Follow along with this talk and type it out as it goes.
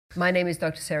My name is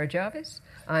Dr. Sarah Jarvis.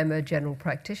 I'm a general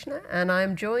practitioner and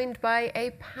I'm joined by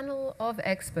a panel of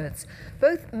experts,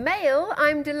 both male,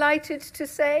 I'm delighted to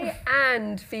say,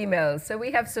 and female. So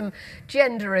we have some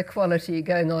gender equality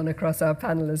going on across our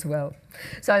panel as well.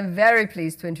 So I'm very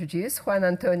pleased to introduce Juan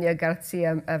Antonio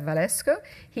Garcia Valesco.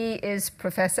 He is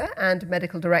professor and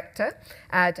medical director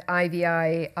at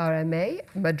IVI RMA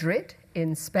Madrid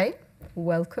in Spain.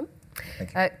 Welcome.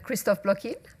 Christophe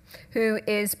Bloquil, who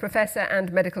is professor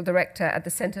and medical director at the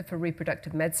Center for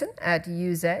Reproductive Medicine at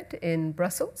UZ in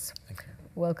Brussels.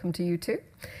 Welcome to you too.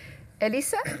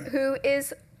 Elisa, who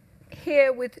is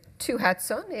here with two hats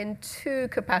on in two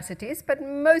capacities, but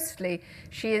mostly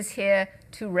she is here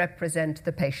to represent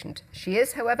the patient. She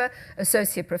is, however,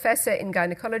 associate professor in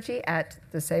gynecology at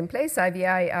the same place,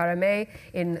 IVI RMA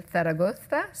in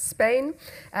Zaragoza, Spain,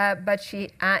 but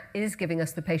she is giving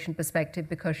us the patient perspective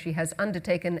because she has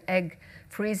undertaken egg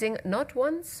freezing not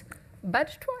once,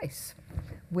 but twice,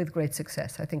 with great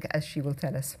success, I think, as she will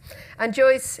tell us. And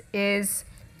Joyce is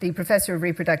the Professor of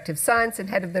Reproductive Science and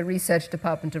Head of the Research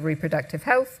Department of Reproductive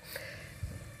Health.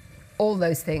 All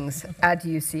those things at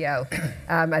UCL,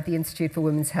 at the Institute for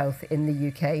Women's Health in the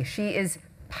UK. She is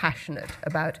passionate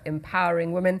about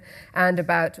empowering women and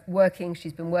about working.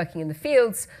 She's been working in the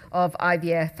fields of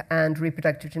IVF and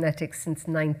reproductive genetics since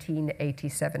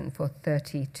 1987 for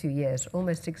 32 years,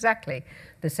 almost exactly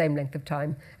the same length of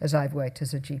time as I've worked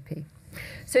as a GP.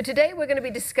 So today we're going to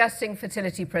be discussing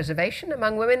fertility preservation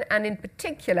among women and in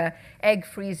particular egg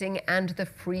freezing and the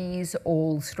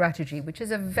freeze-all strategy, which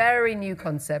is a very new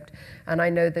concept, and I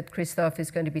know that Christophe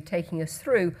is going to be taking us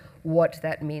through what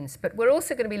that means. But we're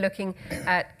also going to be looking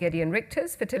at Gedeon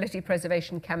Richter's fertility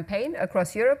preservation campaign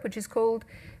across Europe, which is called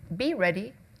Be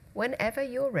Ready Whenever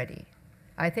You're Ready.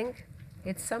 I think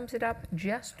it sums it up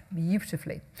just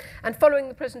beautifully. And following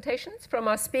the presentations from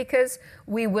our speakers,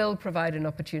 we will provide an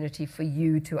opportunity for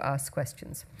you to ask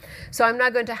questions. So I'm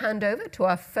now going to hand over to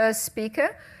our first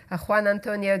speaker, Juan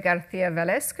Antonio Garcia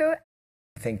Valesco.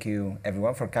 Thank you,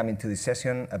 everyone, for coming to this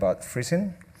session about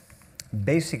freezing.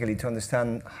 Basically, to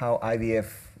understand how IVF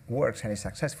works and is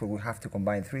successful, we have to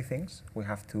combine three things. We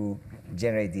have to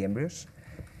generate the embryos.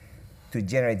 To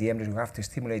generate the embryos, we have to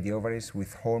stimulate the ovaries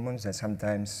with hormones that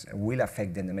sometimes will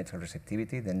affect the endometrial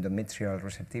receptivity. The endometrial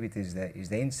receptivity is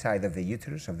the inside of the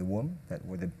uterus of the womb,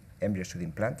 where the embryo should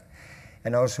implant.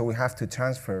 And also, we have to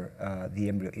transfer the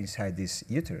embryo inside this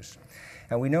uterus.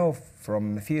 And we know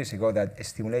from a few years ago that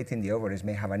stimulating the ovaries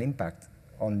may have an impact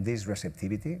on this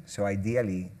receptivity. So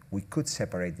ideally, we could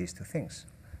separate these two things.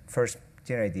 First,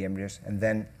 generate the embryos, and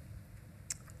then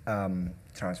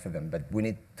transfer them, but we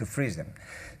need to freeze them.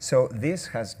 So this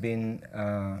has been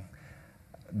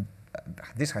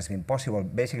possible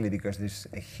basically because there's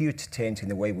a huge change in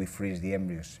the way we freeze the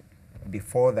embryos.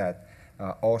 Before that,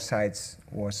 oocytes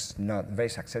was not very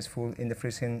successful in the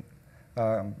freezing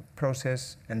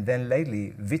process, and then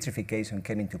lately vitrification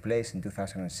came into place in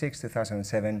 2006,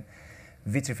 2007.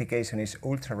 Vitrification is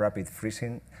ultra-rapid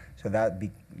freezing, so that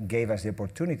gave us the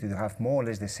opportunity to have more or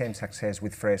less the same success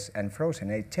with fresh and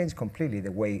frozen. And it changed completely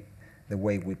the way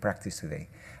we practice today.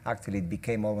 Actually, it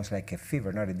became almost like a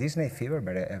fever, not a Disney fever,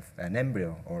 but an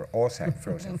embryo or oocyte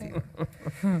frozen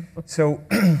fever. So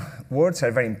words are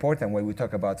very important when we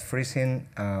talk about freezing.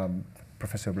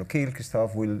 Professor Bloquil,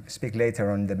 Christophe, will speak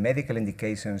later on the medical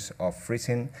indications of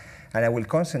freezing, and I will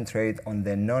concentrate on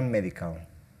the non-medical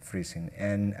freezing.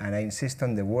 And I insist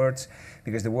on the words,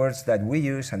 because the words that we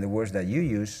use and the words that you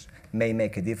use may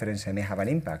make a difference and may have an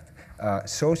impact.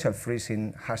 Social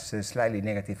freezing has a slightly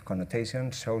negative connotation.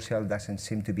 Social doesn't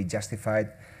seem to be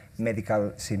justified.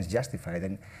 Medical seems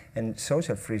justified. And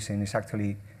social freezing is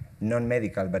actually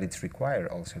non-medical, but it's required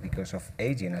also because of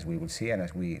aging, as we will see and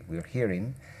as we're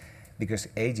hearing, because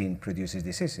aging produces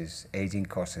diseases. Aging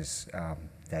causes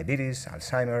diabetes,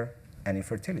 Alzheimer's, and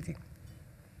infertility.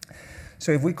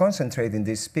 So if we concentrate in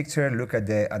this picture, look at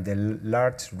the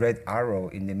large red arrow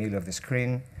in the middle of the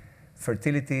screen,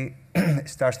 fertility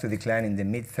starts to decline in the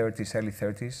mid-30s, early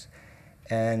 30s,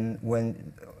 and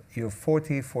when you're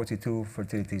 40, 42,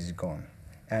 fertility is gone.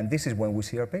 And this is when we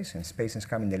see our patients. Patients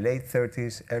come in the late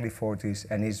 30s, early 40s,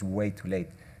 and it's way too late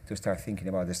to start thinking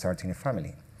about starting a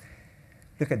family.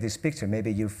 Look at this picture.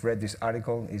 Maybe you've read this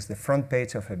article. It's the front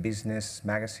page of a business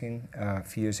magazine a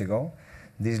few years ago.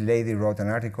 This lady wrote an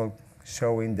article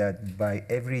showing that by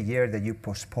every year that you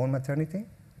postpone maternity,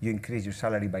 you increase your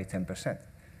salary by 10%.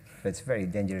 That's a very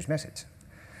dangerous message.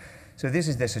 So this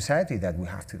is the society that we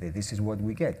have today. This is what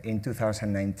we get. In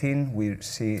 2019, we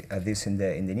see this in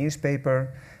the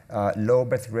newspaper. Low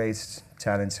birth rates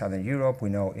challenge Southern Europe. We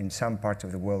know in some parts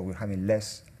of the world we're having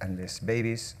less and less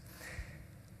babies.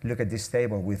 Look at this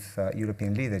table with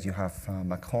European leaders. You have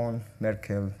Macron,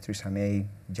 Merkel, Theresa May,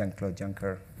 Jean-Claude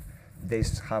Juncker. They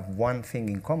have one thing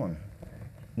in common.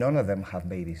 None of them have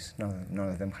babies. None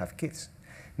of them have kids.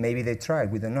 Maybe they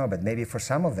tried, we don't know, but maybe for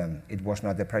some of them it was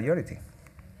not the priority.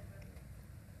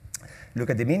 Look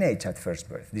at the mean age at first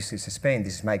birth. This is Spain,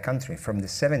 this is my country. From the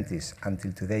 70s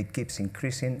until today, it keeps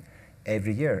increasing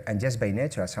every year. And just by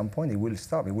nature, at some point, it will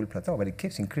stop, it will plateau, but it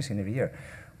keeps increasing every year.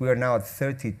 We are now at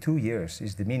 32 years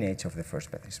is the mean age of the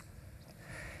first babies.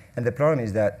 And the problem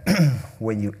is that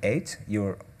when you age,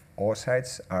 your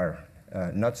oocytes are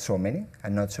not so many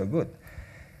and not so good.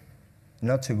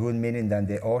 Not so good meaning that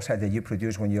the oocyte that you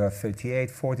produce when you are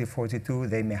 38, 40, 42,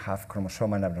 they may have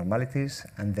chromosomal abnormalities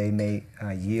and they may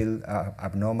yield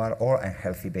abnormal or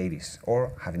unhealthy babies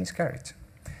or have miscarriage.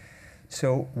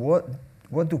 So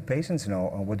what do patients know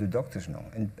and what do doctors know?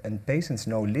 And patients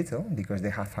know little because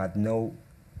they have had no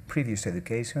previous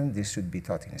education. This should be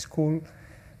taught in school,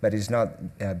 but it's not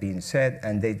being said,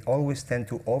 and they always tend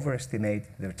to overestimate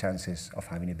their chances of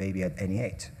having a baby at any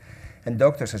age. And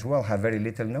doctors as well have very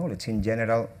little knowledge in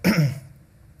general.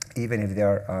 Even if they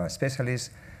are specialists,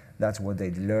 that's what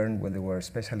they learned when they were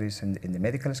specialists in the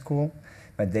medical school.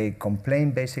 But they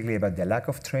complain basically about the lack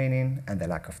of training and the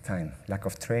lack of time. Lack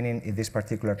of training in this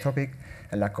particular topic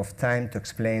and lack of time to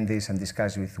explain this and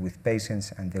discuss with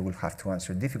patients, and they will have to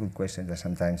answer difficult questions that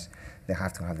sometimes they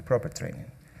have to have the proper training.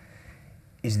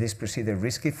 Is this procedure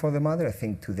risky for the mother? I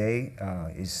think today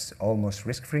is almost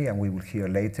risk-free, and we will hear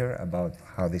later about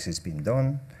how this is being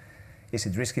done. Is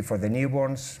it risky for the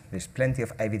newborns? There's plenty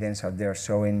of evidence out there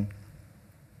showing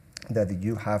that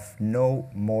you have no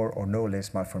more or no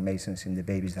less malformations in the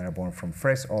babies that are born from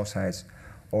fresh oocytes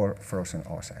or frozen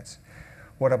oocytes.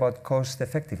 What about cost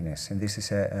effectiveness? And this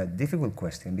is a difficult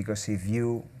question, because if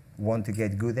you want to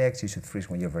get good eggs, you should freeze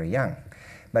when you're very young.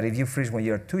 But if you freeze when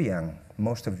you're too young,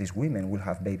 most of these women will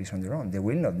have babies on their own. They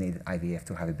will not need IVF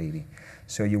to have a baby.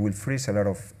 So you will freeze a lot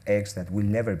of eggs that will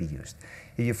never be used.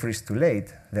 If you freeze too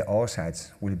late, the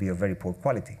oocytes will be of very poor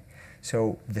quality.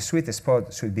 So the sweet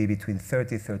spot should be between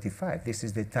 30 and 35. This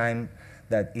is the time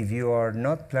that if you are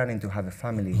not planning to have a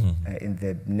family in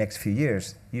the next few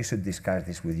years, you should discuss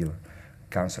this with your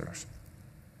counselors.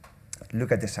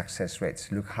 Look at the success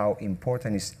rates. Look how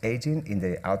important is aging in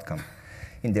the outcome.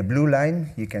 In the blue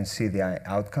line, you can see the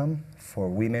outcome for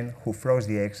women who froze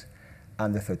the eggs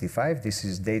under 35. This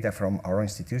is data from our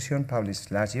institution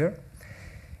published last year.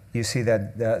 You see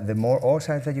that the more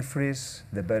oocytes that you freeze,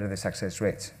 the better the success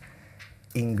rates.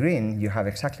 In green, you have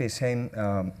exactly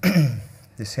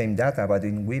the same data, but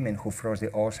in women who froze the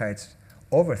oocytes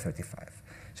over 35.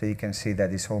 So you can see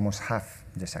that it's almost half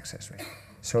the success rate.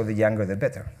 So the younger, the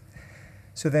better.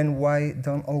 So then why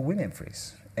don't all women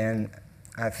freeze? And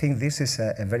I think this is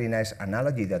a very nice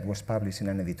analogy that was published in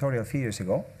an editorial a few years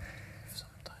ago,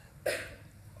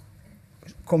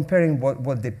 comparing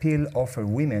what the pill offered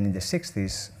women in the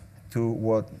 60s to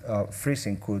what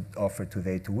freezing could offer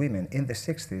today to women. In the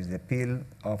 60s, the pill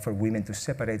offered women to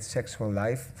separate sexual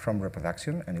life from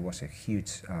reproduction, and it was a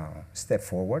huge step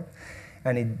forward.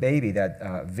 And it maybe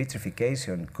that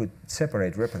vitrification could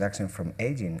separate reproduction from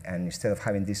aging, and instead of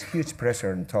having this huge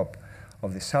pressure on top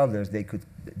of the shoulders, they could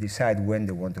decide when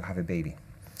they want to have a baby.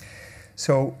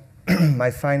 So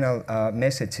my final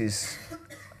message is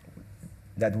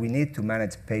that we need to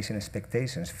manage patient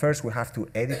expectations. First, we have to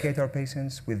educate our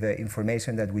patients with the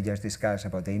information that we just discussed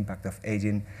about the impact of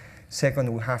aging.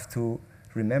 Second, we have to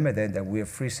remember that we are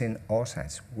freezing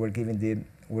oocytes. We're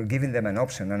giving them an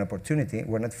option, an opportunity.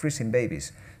 We're not freezing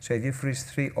babies. So if you freeze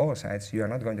 3 oocytes, you are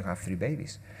not going to have 3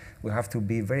 babies. We have to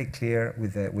be very clear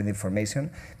with information,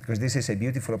 because this is a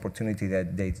beautiful opportunity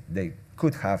that they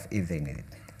could have if they need it.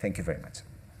 Thank you very much.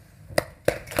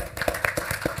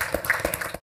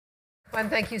 And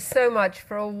thank you so much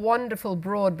for a wonderful,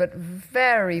 broad, but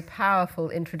very powerful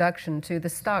introduction to the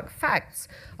stark facts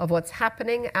of what's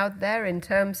happening out there in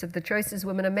terms of the choices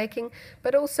women are making,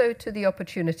 but also to the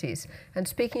opportunities. And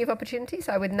speaking of opportunities,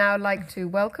 I would now like to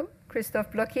welcome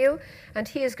Christophe Blochiel, and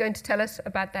he is going to tell us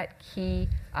about that key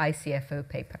ICFO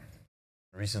paper.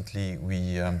 Recently,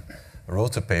 we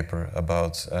wrote a paper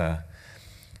about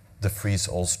the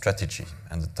freeze-all strategy,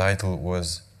 and the title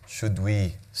was "Should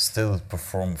we still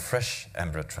perform fresh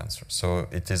embryo transfer?" So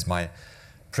it is my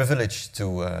privilege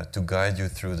to guide you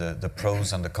through the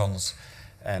pros and the cons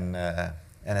and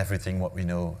everything what we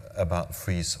know about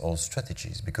freeze-all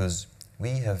strategies, because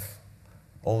we have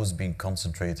always been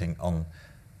concentrating on,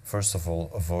 first of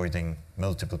all, avoiding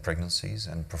multiple pregnancies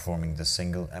and performing the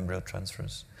single embryo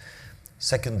transfers.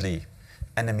 Secondly,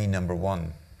 enemy number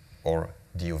 1, or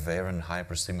the ovarian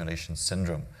hyperstimulation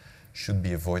syndrome, should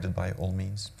be avoided by all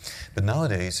means. But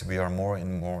nowadays we are more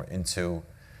and more into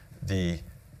the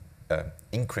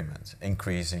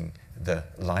increasing the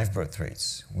live birth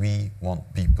rates. We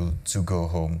want people to go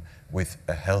home with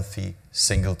a healthy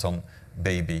singleton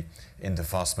baby in the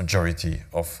vast majority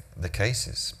of the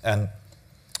cases. And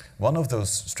one of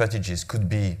those strategies could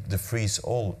be the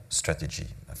freeze-all strategy.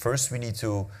 First, we need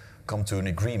to come to an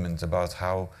agreement about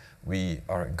how we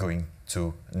are going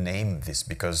to name this,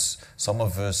 because some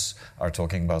of us are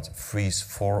talking about freeze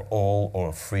for all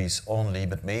or freeze only,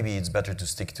 but maybe it's better to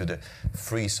stick to the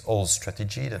freeze all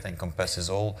strategy that encompasses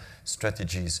all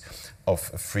strategies of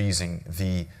freezing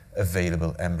the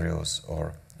available embryos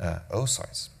or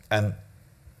oocytes. And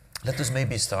let us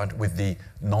maybe start with the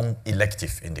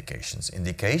non-elective indications,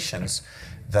 indications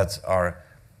that are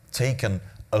taken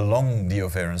along the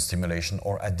ovarian stimulation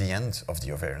or at the end of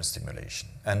the ovarian stimulation.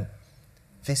 And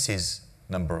this is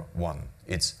number one.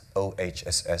 It's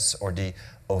OHSS, or the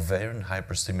ovarian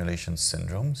hyperstimulation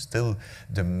syndrome, still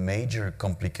the major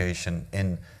complication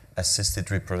in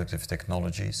assisted reproductive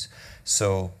technologies.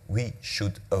 So we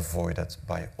should avoid it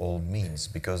by all means,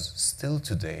 because still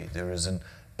today there is an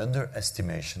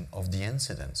underestimation of the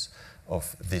incidence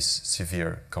of these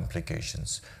severe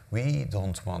complications. We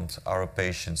don't want our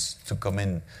patients to come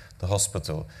in the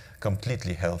hospital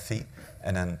completely healthy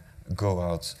and then go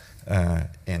out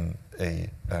in a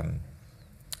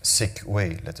sick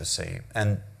way, let us say.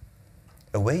 And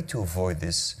a way to avoid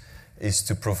this is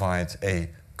to provide a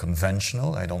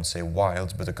conventional, I don't say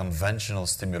wild, but a conventional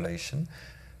stimulation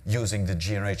using the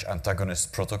GnRH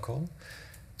antagonist protocol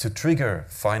to trigger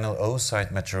final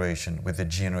oocyte maturation with the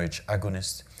GnRH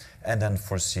agonist, and then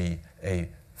foresee a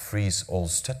freeze-all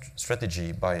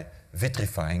strategy by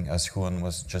vitrifying, as Juan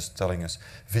was just telling us,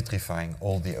 vitrifying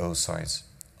all the oocytes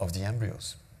of the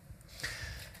embryos.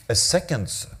 A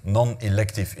second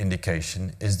non-elective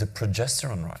indication is the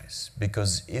progesterone rise,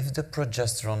 because if the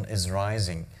progesterone is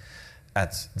rising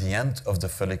at the end of the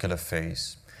follicular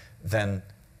phase, then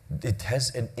it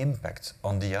has an impact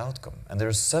on the outcome. And there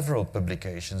are several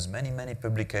publications, many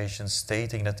publications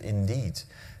stating that indeed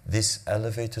this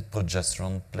elevated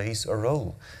progesterone plays a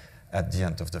role at the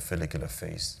end of the follicular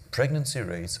phase. Pregnancy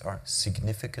rates are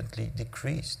significantly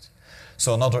decreased.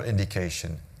 So another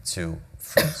indication to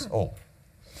freeze all.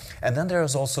 And then there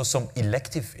is also some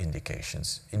elective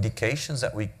indications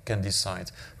that we can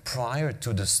decide prior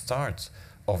to the start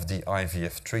of the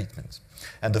IVF treatment.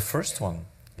 And the first one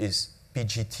is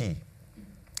PGT.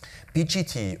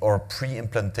 PGT, or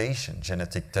pre-implantation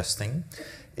genetic testing,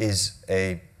 is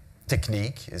a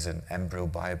technique, is an embryo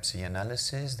biopsy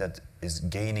analysis that is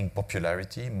gaining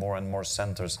popularity. More and more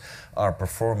centers are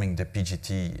performing the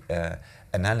PGT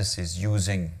analysis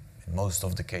using, in most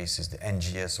of the cases, the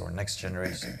NGS or next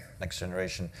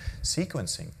generation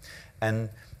sequencing. And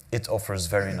it offers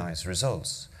very nice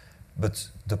results. But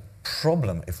the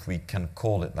problem, if we can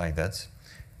call it like that,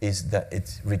 is that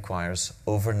it requires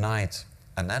overnight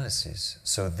analysis.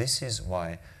 So this is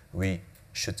why we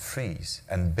should freeze.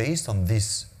 And based on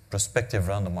this prospective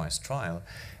randomized trial,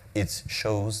 it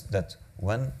shows that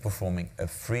when performing a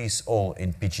freeze-all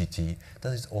in PGT,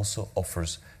 that it also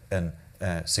offers a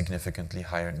significantly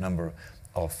higher number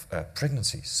of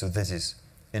pregnancies. So this is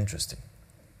interesting.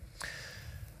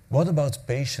 What about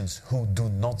patients who do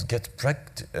not get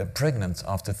pregnant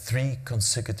after 3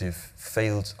 consecutive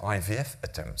failed IVF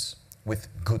attempts with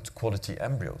good quality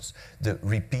embryos, the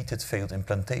repeated failed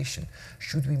implantation?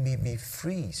 Should we maybe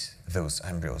freeze those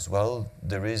embryos? Well,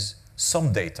 there is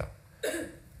some data.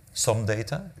 Some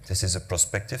data. This is a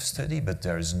prospective study, but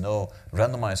there is no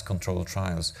randomized controlled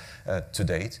trials to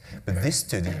date. But this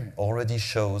study already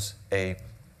shows a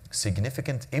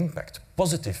significant impact,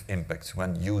 positive impact,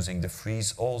 when using the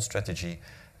freeze-all strategy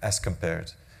as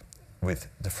compared with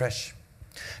the fresh.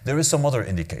 There is some other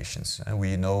indications.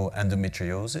 We know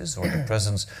endometriosis, or the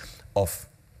presence of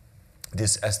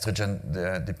this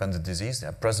estrogen-dependent disease,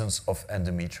 the presence of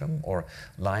endometrium or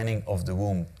lining of the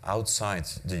womb outside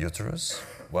the uterus.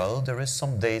 Well, there is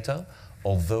some data,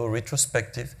 although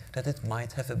retrospective, that it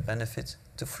might have a benefit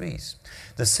to freeze.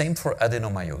 The same for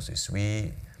adenomyosis.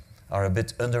 We are a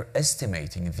bit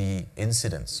underestimating the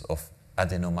incidence of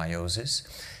adenomyosis,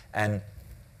 and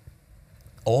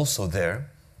also there,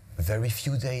 very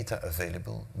few data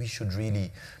available. We should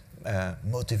really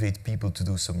motivate people to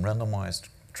do some randomized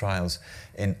trials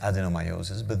in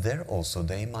adenomyosis, but there also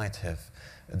there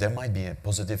might be a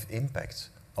positive impact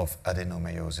of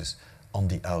adenomyosis on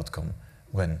the outcome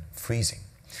when freezing.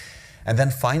 And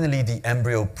then finally, the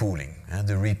embryo pooling,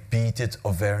 the repeated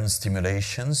ovarian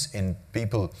stimulations in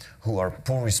people who are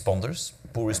poor responders,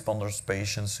 poor responders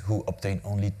patients who obtain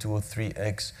only 2 or 3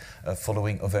 eggs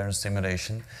following ovarian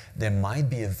stimulation, there might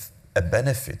be a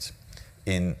benefit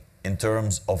in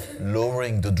terms of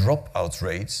lowering the dropout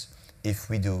rates if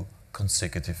we do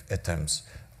consecutive attempts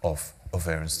of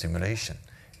ovarian stimulation.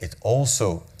 It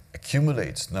also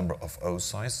accumulates number of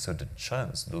oocytes, so the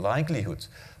chance, the likelihood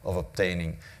of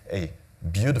obtaining a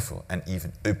beautiful and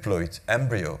even euploid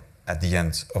embryo at the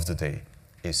end of the day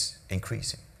is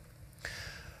increasing.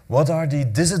 What are the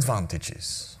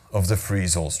disadvantages of the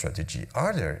freeze-all strategy?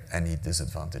 Are there any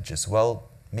disadvantages? Well,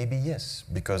 maybe yes,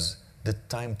 because the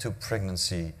time to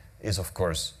pregnancy is of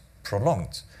course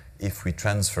prolonged if we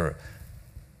transfer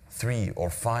 3 or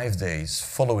 5 days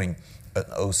following an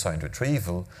oocyte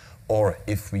retrieval, or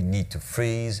if we need to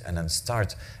freeze and then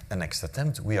start a next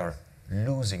attempt, we are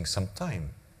losing some time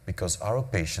because our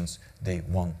patients, they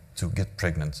want to get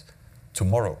pregnant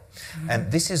tomorrow.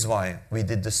 And this is why we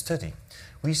did the study.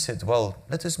 We said, well,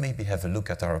 let us maybe have a look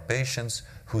at our patients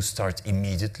who start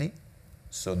immediately,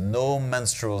 so no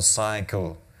menstrual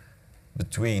cycle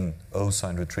between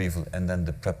oocyte retrieval and then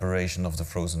the preparation of the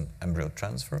frozen embryo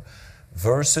transfer,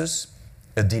 versus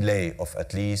a delay of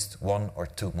at least 1 or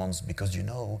 2 months, because you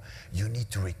know you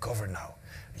need to recover now.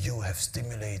 You have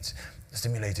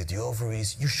stimulated the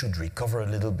ovaries, you should recover a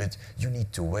little bit, you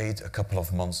need to wait a couple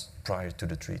of months prior to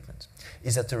the treatment.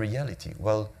 Is that the reality?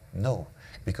 Well, no,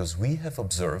 because we have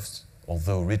observed,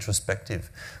 although retrospective,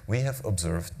 we have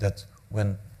observed that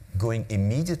when going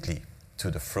immediately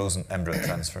to the frozen embryo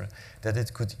transfer, that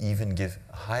it could even give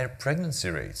higher pregnancy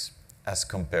rates as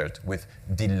compared with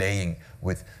delaying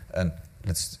with an,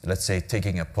 let's say,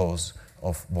 taking a pause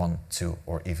of 1, 2,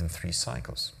 or even 3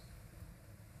 cycles.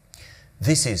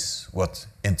 This is what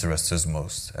interests us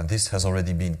most, and this has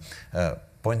already been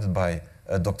pointed by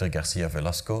Dr. Garcia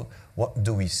Velasco. What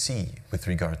do we see with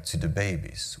regard to the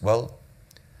babies? Well,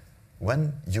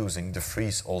 when using the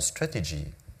freeze-all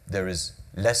strategy, there is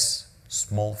less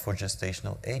small for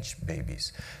gestational age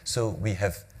babies. So we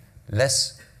have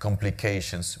less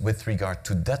complications with regard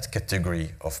to that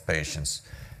category of patients,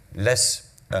 less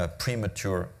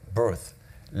premature birth,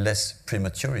 less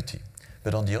prematurity.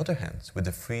 But on the other hand, with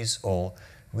the freeze-all,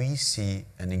 we see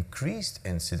an increased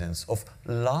incidence of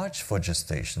large for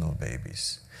gestational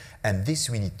babies. And this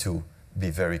we need to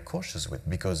be very cautious with,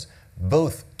 because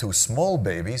both too small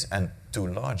babies and too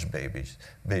large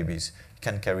babies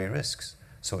can carry risks.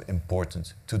 So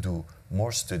important to do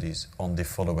more studies on the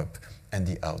follow-up and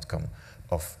the outcome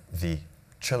of the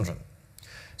children.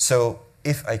 So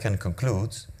if I can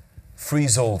conclude,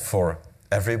 freeze-all for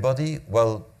everybody?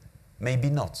 Well, maybe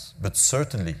not, but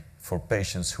certainly for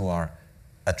patients who are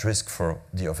at risk for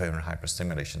the ovarian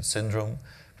hyperstimulation syndrome,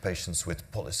 patients with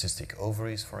polycystic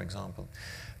ovaries, for example,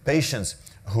 patients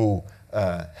who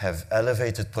have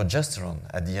elevated progesterone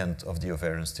at the end of the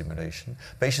ovarian stimulation,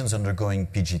 patients undergoing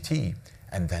PGT,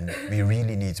 and then we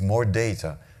really need more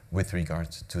data with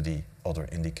regard to the other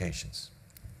indications.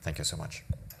 Thank you so much.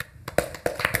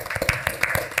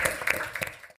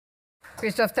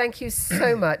 Christoph, thank you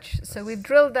so much. So we've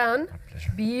drilled down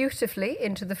beautifully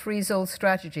into the freeze-all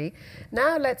strategy.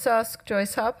 Now let's ask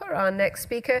Joyce Harper, our next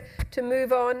speaker, to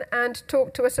move on and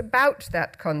talk to us about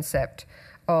that concept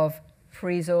of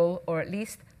freeze-all, or at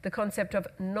least the concept of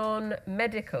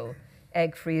non-medical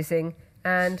egg freezing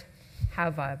and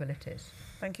how viable it is.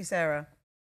 Thank you, Sarah.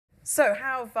 So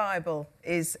how viable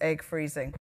is egg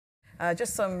freezing?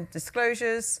 Just some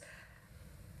disclosures.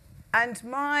 And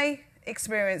my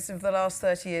experience of the last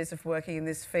 30 years of working in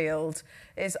this field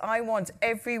is I want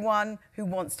everyone who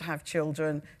wants to have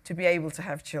children to be able to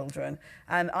have children.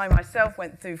 And I myself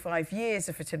went through 5 years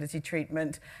of fertility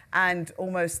treatment and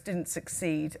almost didn't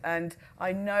succeed. And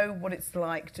I know what it's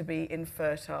like to be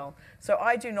infertile. So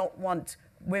I do not want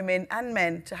women and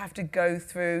men to have to go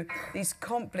through these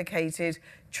complicated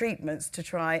treatments to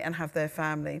try and have their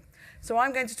family. So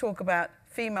I'm going to talk about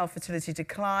female fertility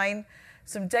decline,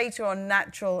 some data on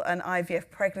natural and IVF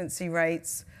pregnancy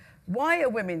rates, why are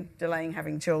women delaying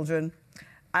having children,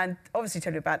 and obviously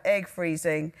tell you about egg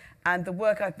freezing and the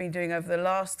work I've been doing over the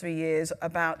last 3 years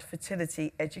about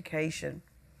fertility education.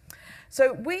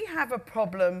 So we have a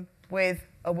problem with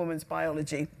a woman's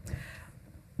biology.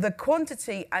 The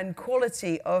quantity and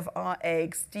quality of our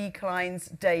eggs declines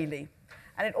daily.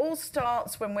 And it all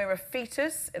starts when we're a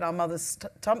fetus in our mother's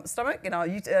stomach, in our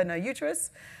uterus.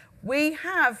 We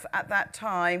have, at that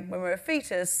time, when we're a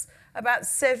fetus, about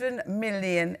 7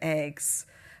 million eggs.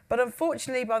 But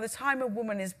unfortunately, by the time a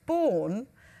woman is born,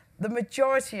 the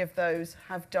majority of those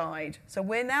have died. So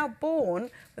we're now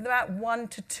born with about 1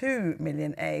 to 2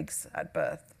 million eggs at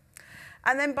birth.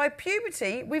 And then by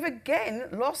puberty, we've again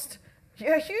lost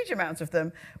a huge amount of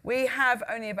them, we have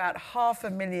only about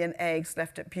 500,000 eggs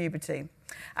left at puberty.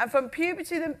 And from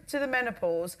puberty to the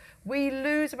menopause, we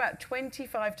lose about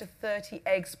 25 to 30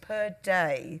 eggs per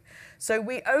day. So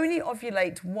we only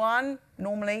ovulate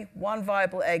normally one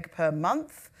viable egg per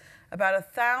month. About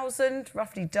 1,000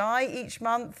 roughly die each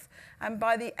month. And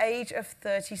by the age of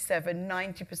 37,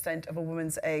 90% of a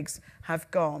woman's eggs have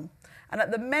gone. And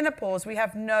at the menopause, we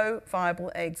have no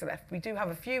viable eggs left. We do have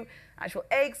a few actual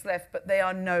eggs left, but they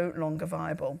are no longer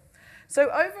viable. So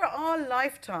over our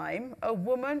lifetime, a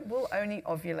woman will only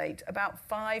ovulate about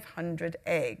 500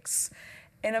 eggs.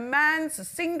 In a man's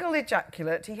single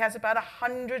ejaculate, he has about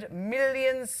 100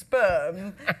 million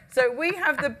sperm. So we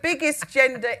have the biggest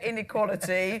gender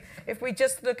inequality if we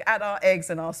just look at our eggs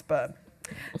and our sperm.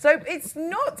 So it's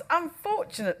not,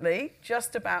 unfortunately,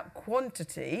 just about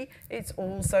quantity, it's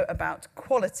also about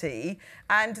quality.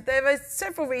 And there are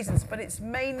several reasons, but it's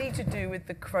mainly to do with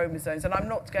the chromosomes. And I'm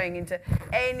not going into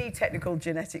any technical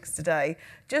genetics today,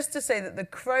 just to say that the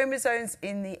chromosomes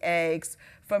in the eggs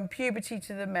from puberty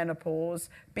to the menopause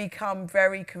become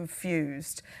very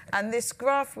confused. And this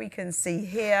graph we can see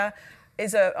here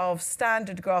is a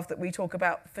standard graph that we talk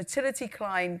about fertility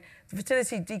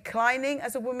declining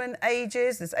as a woman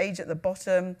ages, this age at the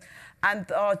bottom,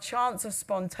 and our chance of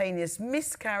spontaneous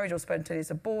miscarriage or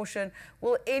spontaneous abortion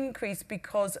will increase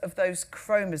because of those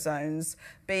chromosomes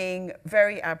being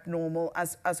very abnormal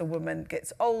as a woman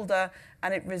gets older,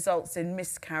 and it results in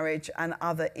miscarriage and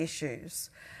other issues.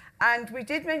 And we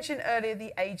did mention earlier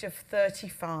the age of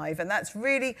 35, and that's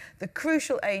really the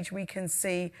crucial age we can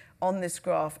see on this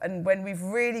graph, and when we've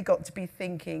really got to be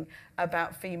thinking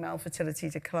about female fertility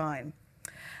decline.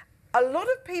 A lot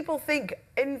of people think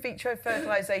in vitro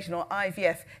fertilization or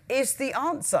IVF is the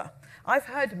answer. I've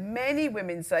heard many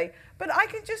women say, but I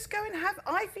can just go and have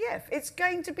IVF. It's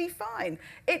going to be fine.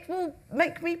 It will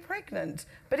make me pregnant.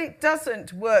 But it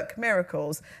doesn't work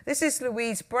miracles. This is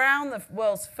Louise Brown, the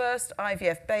world's first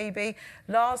IVF baby.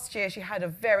 Last year, she had a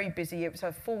very busy year. It was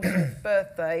her 40th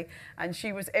birthday, and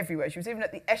she was everywhere. She was even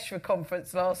at the ESHRA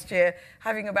conference last year,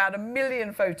 having about 1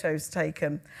 million photos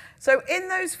taken. So in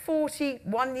those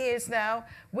 41 years now,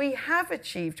 we have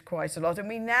achieved quite a lot, and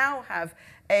we now have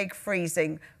egg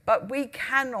freezing, but we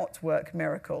cannot work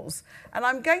miracles. And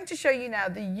I'm going to show you now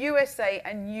the USA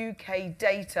and UK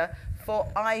data for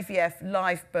IVF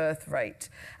live birth rate.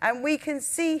 And we can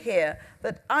see here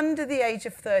that under the age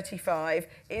of 35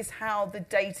 is how the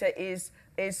data is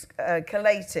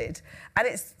collated. And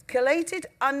it's collated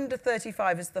under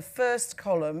 35 as the first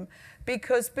column,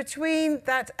 because between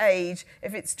that age,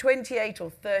 if it's 28 or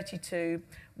 32,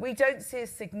 we don't see a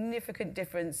significant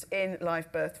difference in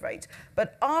live birth rate.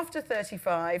 But after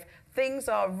 35, things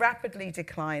are rapidly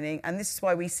declining, and this is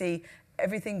why we see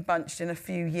everything bunched in a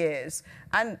few years.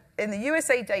 And in the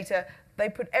USA data, they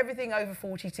put everything over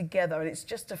 40 together, and it's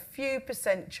just a few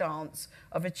 % chance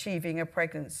of achieving a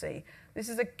pregnancy. This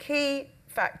is a key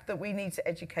fact that we need to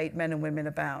educate men and women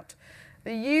about.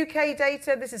 The UK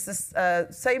data, this is the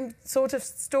same sort of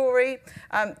story.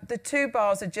 The two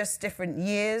bars are just different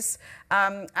years,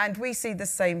 and we see the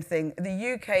same thing.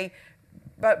 The UK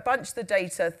bunched the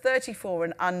data 34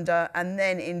 and under, and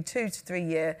then in 2 to 3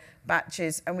 year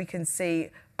batches, and we can see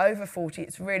over 40,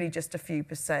 it's really just a few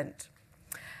 %.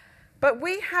 But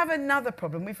we have another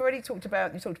problem. We've already talked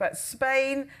about, you talked about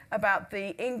Spain, about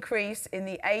the increase in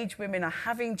the age women are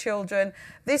having children.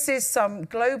 This is some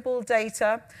global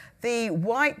data. The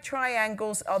white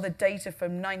triangles are the data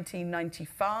from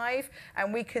 1995,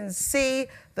 and we can see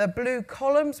the blue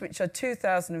columns, which are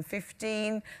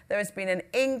 2015. There has been an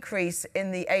increase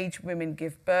in the age women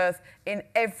give birth in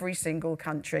every single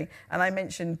country. And I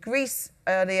mentioned Greece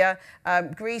earlier.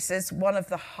 Greece is one of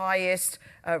the highest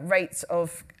rates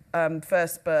of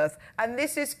first birth, and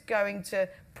this is going to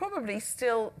probably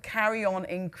still carry on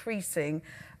increasing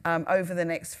over the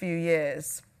next few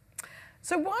years.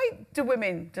 So why do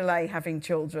women delay having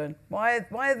children? Why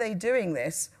are they doing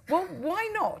this? Well,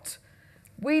 why not?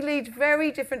 We lead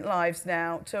very different lives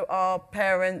now to our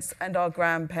parents and our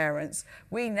grandparents.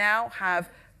 We now have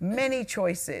many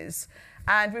choices.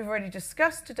 And we've already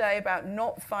discussed today about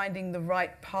not finding the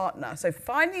right partner. So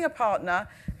finding a partner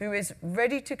who is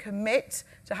ready to commit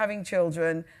to having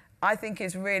children, I think,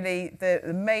 is really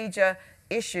the major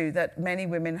issue that many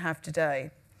women have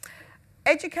today.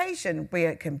 Education,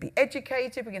 we can be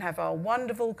educated, we can have our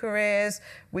wonderful careers,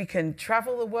 we can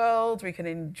travel the world, we can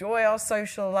enjoy our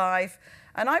social life.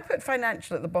 And I put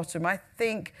financial at the bottom. I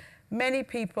think many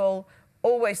people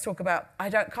always talk about,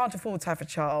 can't afford to have a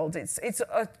child. It's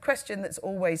a question that's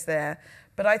always there.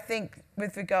 But I think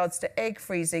with regards to egg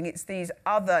freezing, it's these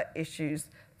other issues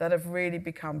that have really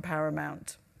become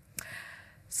paramount.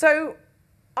 So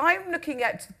I'm looking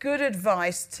at good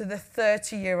advice to the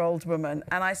 30-year-old woman.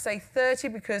 And I say 30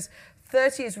 because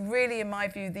 30 is really, in my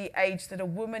view, the age that a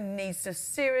woman needs to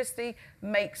seriously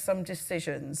make some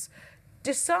decisions.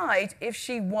 Decide if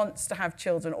she wants to have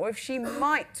children or if she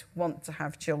might want to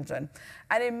have children.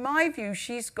 And in my view,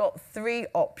 she's got 3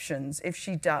 options if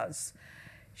she does.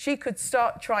 She could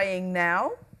start trying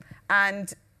now,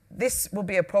 and this will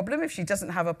be a problem if she doesn't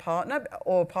have a partner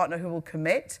or a partner who will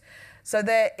commit. So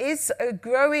there is a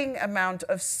growing amount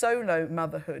of solo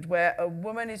motherhood where a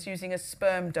woman is using a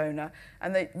sperm donor.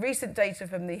 And the recent data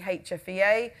from the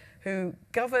HFEA, who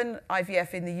govern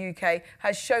IVF in the UK,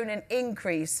 has shown an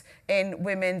increase in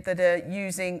women that are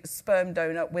using sperm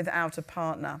donor without a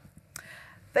partner.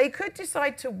 They could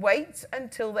decide to wait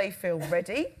until they feel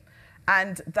ready,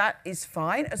 and that is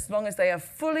fine as long as they are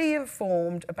fully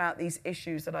informed about these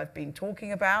issues that I've been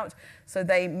talking about, so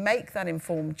they make that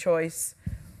informed choice.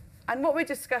 And what we're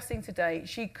discussing today,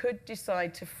 she could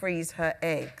decide to freeze her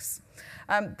eggs.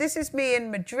 This is me in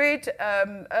Madrid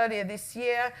earlier this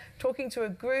year, talking to a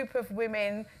group of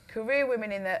women, career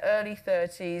women in their early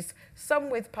 30s, some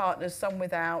with partners, some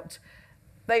without.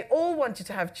 They all wanted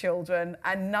to have children,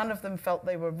 and none of them felt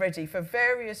they were ready for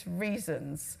various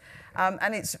reasons.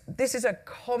 And this is a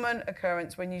common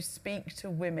occurrence when you speak to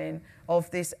women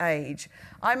of this age.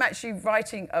 I'm actually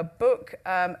writing a book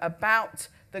about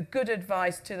the good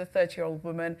advice to the 30-year-old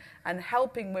woman and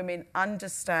helping women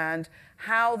understand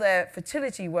how their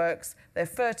fertility works, their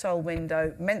fertile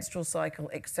window, menstrual cycle,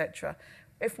 etc.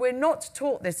 If we're not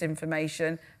taught this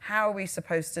information, how are we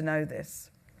supposed to know this?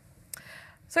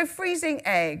 So freezing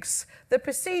eggs. The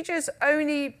procedure's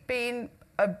only been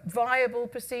a viable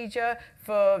procedure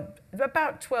for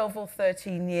about 12 or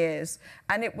 13 years.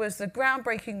 And it was the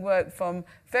groundbreaking work from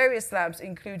various labs,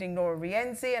 including Laura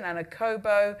Rienzi and Anna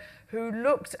Cobo, who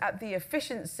looked at the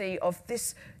efficiency of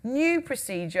this new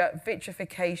procedure,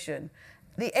 vitrification.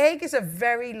 The egg is a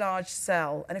very large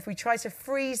cell, and if we try to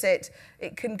freeze it,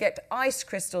 it can get ice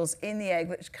crystals in the egg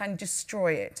which can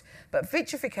destroy it. But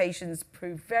vitrifications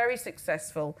proved very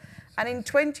successful, and in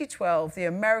 2012, the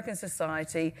American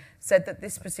Society said that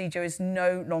this procedure is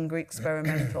no longer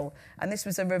experimental, and this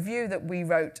was a review that we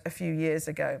wrote a few years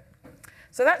ago.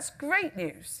 So that's great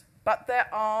news, but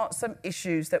there are some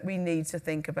issues that we need to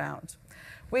think about.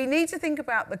 We need to think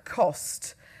about the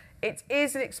cost. It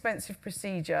is an expensive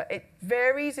procedure. It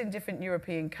varies in different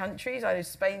European countries. I know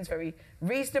Spain's very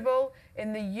reasonable.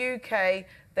 In the UK,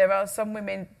 there are some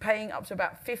women paying up to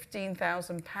about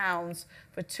 £15,000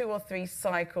 for 2 or 3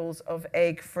 cycles of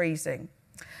egg freezing.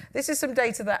 This is some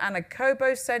data that Anna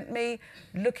Cobo sent me,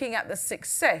 looking at the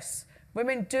success.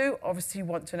 Women do obviously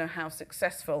want to know how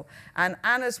successful, and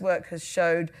Anna's work has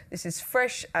showed this is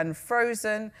fresh and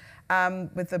frozen.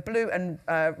 With the blue and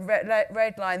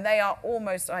red line, they are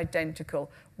almost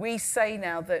identical. We say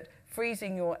now that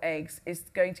freezing your eggs is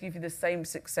going to give you the same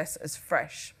success as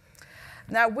fresh.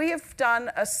 Now, we have done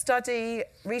a study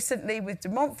recently with De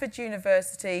Montfort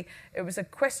University. It was a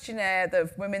questionnaire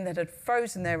of women that had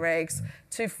frozen their eggs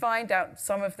to find out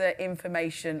some of the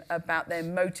information about their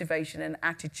motivation and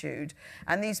attitude.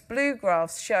 And these blue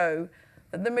graphs show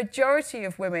that the majority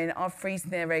of women are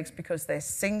freezing their eggs because they're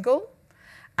single.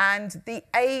 And the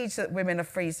age that women are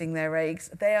freezing their eggs,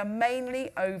 they are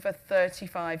mainly over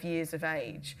 35 years of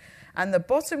age. And the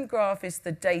bottom graph is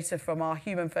the data from our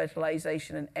Human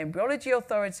Fertilisation and Embryology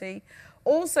Authority,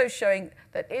 also showing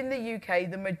that in the UK,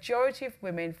 the majority of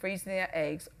women freezing their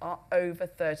eggs are over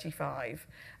 35.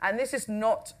 And this is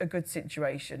not a good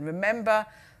situation. Remember,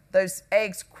 those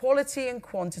eggs' quality and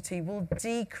quantity will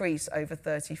decrease over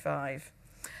 35.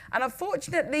 And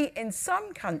unfortunately, in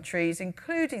some countries,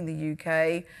 including the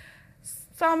UK,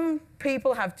 some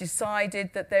people have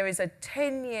decided that there is a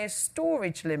 10-year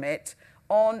storage limit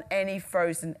on any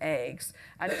frozen eggs.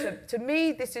 And to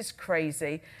me, this is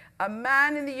crazy. A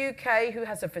man in the UK who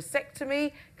has a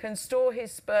vasectomy can store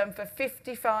his sperm for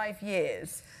 55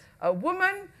 years. A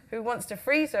woman who wants to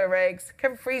freeze her eggs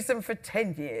can freeze them for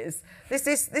 10 years. This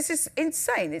is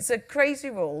insane. It's a crazy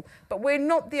rule, but we're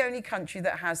not the only country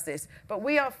that has this. But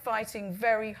we are fighting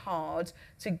very hard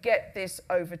to get this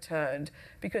overturned,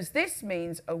 because this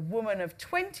means a woman of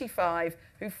 25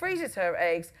 who freezes her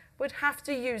eggs would have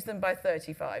to use them by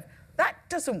 35. That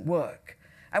doesn't work.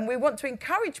 And we want to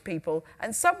encourage people,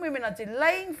 and some women are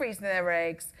delaying freezing their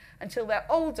eggs until they're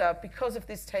older because of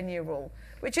this 10-year rule,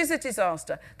 which is a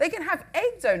disaster. They can have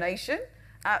egg donation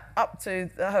up to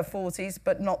her 40s,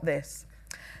 but not this.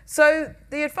 So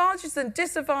the advantages and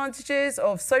disadvantages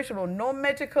of social or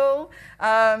non-medical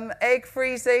egg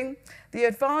freezing. The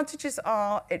advantages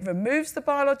are it removes the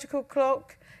biological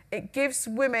clock, it gives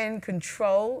women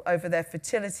control over their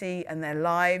fertility and their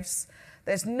lives.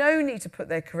 There's no need to put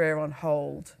their career on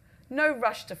hold, no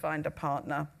rush to find a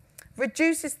partner.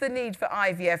 Reduces the need for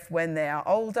IVF when they are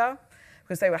older,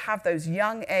 because they will have those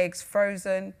young eggs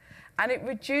frozen, and it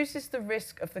reduces the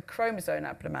risk of the chromosome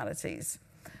abnormalities.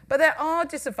 But there are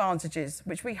disadvantages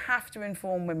which we have to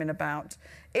inform women about.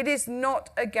 It is not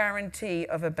a guarantee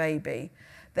of a baby.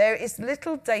 There is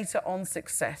little data on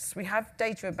success. We have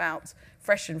data about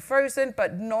fresh and frozen,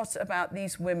 but not about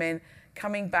these women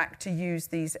coming back to use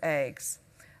these eggs.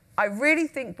 I really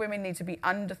think women need to be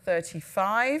under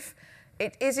 35.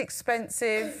 It is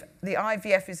expensive. The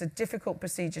IVF is a difficult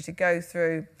procedure to go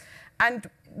through. And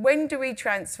when do we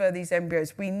transfer these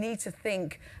embryos? We need to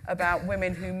think about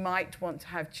women who might want to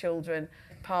have children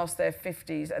past their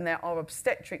 50s, and there are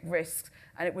obstetric risks,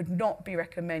 and it would not be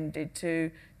recommended to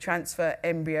transfer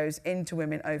embryos into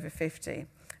women over 50.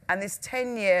 And this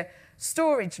 10-year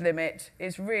storage limit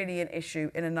is really an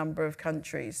issue in a number of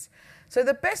countries. So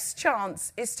the best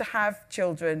chance is to have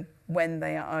children when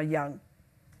they are young.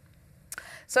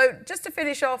 So just to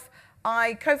finish off,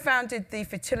 I co-founded the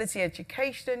Fertility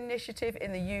Education Initiative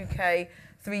in the UK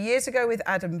 3 years ago with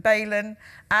Adam Bailon,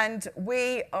 and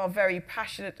we are very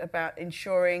passionate about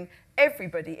ensuring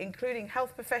everybody, including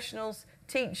health professionals,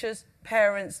 teachers,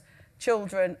 parents,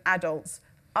 children, adults,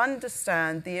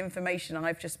 understand the information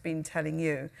I've just been telling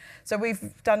you. So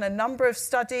we've done a number of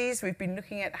studies. We've been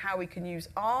looking at how we can use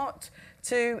art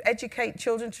to educate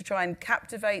children, to try and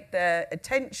captivate their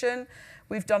attention.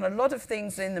 We've done a lot of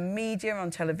things in the media,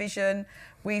 on television.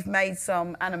 We've made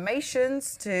some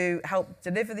animations to help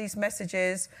deliver these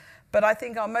messages. But I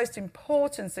think our most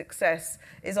important success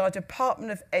is our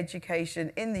Department of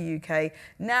Education in the UK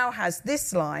now has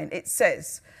this line. It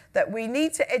says that we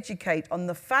need to educate on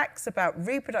the facts about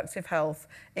reproductive health,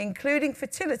 including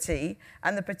fertility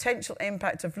and the potential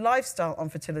impact of lifestyle on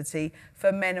fertility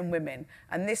for men and women.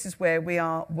 And this is where we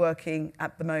are working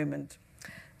at the moment.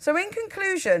 So in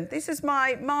conclusion, this is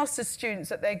my master's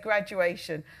students at their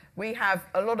graduation. We have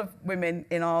a lot of women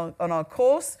on our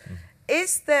course.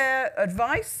 Is there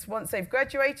advice, once they've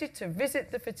graduated, to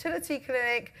visit the fertility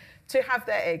clinic to have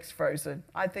their eggs frozen?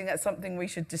 I think that's something we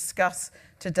should discuss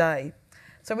today.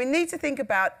 So we need to think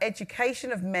about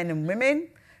education of men and women.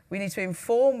 We need to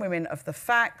inform women of the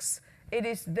facts. It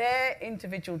is their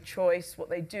individual choice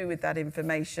what they do with that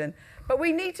information. But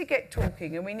we need to get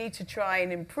talking, and we need to try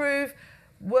and improve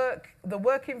the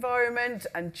work environment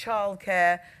and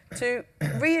childcare to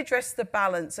readdress the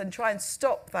balance and try and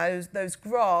stop those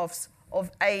graphs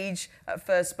of age at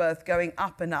first birth going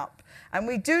up and up. And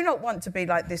we do not want to be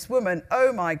like this woman,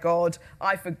 oh my God,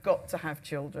 I forgot to have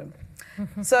children.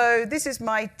 So this is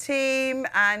my team,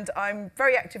 and I'm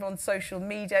very active on social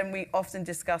media, and we often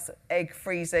discuss egg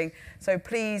freezing. So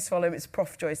please follow me. It's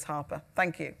Prof. Joyce Harper.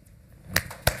 Thank you.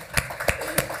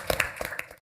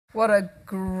 What a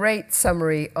great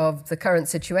summary of the current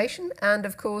situation and,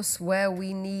 of course, where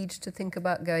we need to think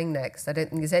about going next. I don't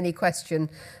think there's any question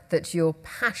that your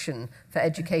passion for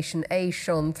education, A,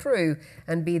 shone through,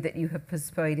 and B, that you have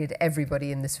persuaded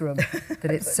everybody in this room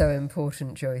that it's so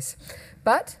important, Joyce.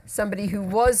 But somebody who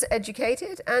was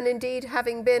educated, and indeed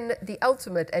having been the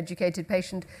ultimate educated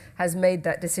patient, has made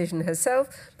that decision herself.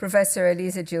 Professor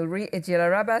Elisa Gil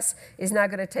Arribas is now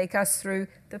going to take us through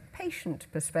the patient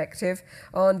perspective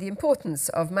on the importance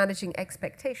of managing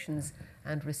expectations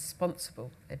and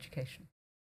responsible education.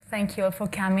 Thank you all for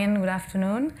coming. Good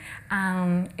afternoon.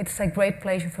 It's a great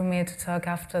pleasure for me to talk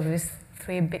after these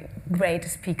three great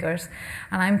speakers.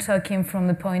 And I'm talking from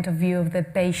the point of view of the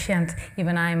patient,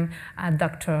 even I'm a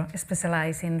doctor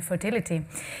specialized in fertility.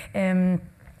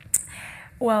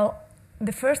 Well,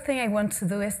 the first thing I want to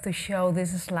do is to show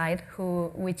this slide,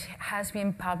 which has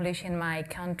been published in my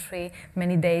country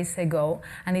many days ago,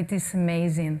 and it is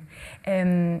amazing.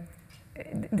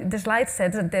 The slide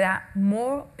says that there are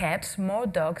more pets, more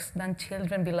dogs than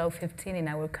children below 15 in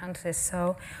our country.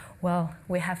 So, well,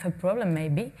 we have a problem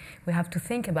maybe. We have to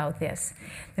think about this.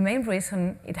 The main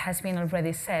reason, it has been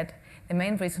already said, the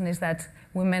main reason is that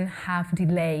women have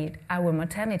delayed our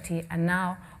maternity, and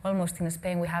now almost in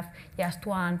Spain we have just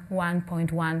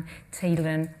 1.1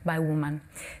 children by woman.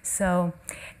 So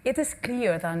it is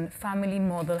clear that family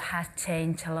model has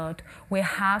changed a lot. We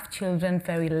have children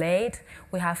very late,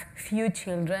 we have few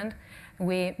children,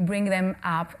 we bring them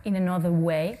up in another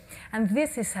way. And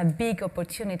this is a big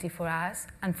opportunity for us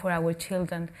and for our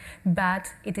children,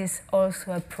 but it is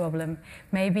also a problem.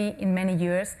 Maybe in many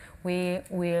years we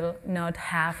will not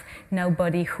have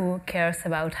nobody who cares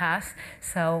about us,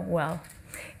 so well,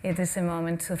 it is a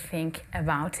moment to think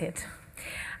about it.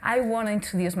 I want to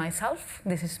introduce myself.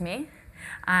 This is me.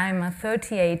 I'm a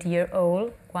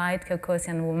 38-year-old white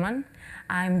Caucasian woman.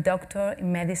 I'm doctor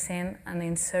in medicine and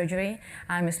in surgery.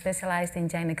 I'm specialized in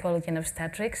gynecology and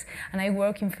obstetrics, and I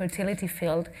work in fertility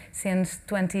field since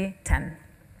 2010.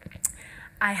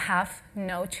 I have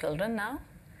no children now,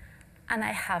 and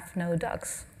I have no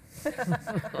dogs.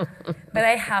 But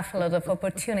I have a lot of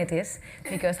opportunities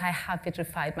because I have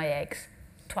vitrified my eggs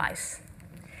twice.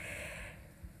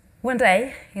 One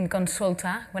day in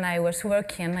consulta, when I was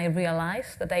working, I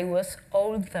realized that I was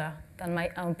older than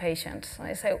my own patients. And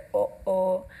I said,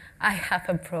 oh, I have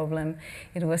a problem.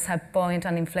 It was a point,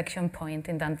 an inflection point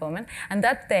in that moment. And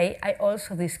that day, I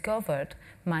also discovered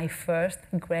my first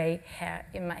gray hair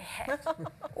in my head.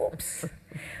 Oops,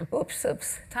 oops,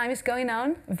 oops. Time is going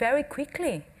on very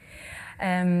quickly.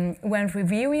 When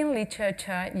reviewing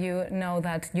literature, you know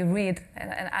that you read,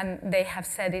 and they have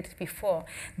said it before,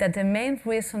 that the main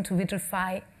reason to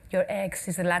vitrify your eggs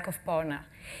is the lack of partner.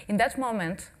 In that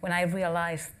moment, when I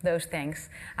realized those things,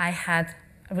 I had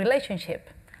a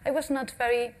relationship. I was not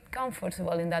very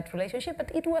comfortable in that relationship, but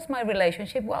it was my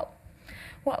relationship, well.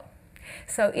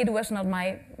 So it was not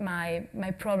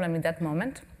my problem in that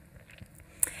moment.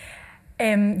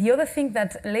 The other thing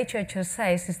that literature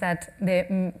says is that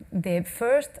the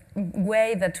first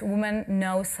way that woman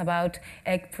knows about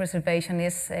egg preservation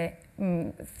is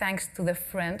thanks to the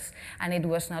friends, and it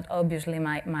was not obviously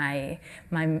my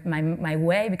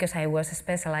way because I was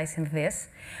specialized in this.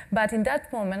 But in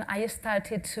that moment, I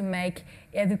started to make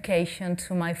education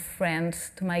to my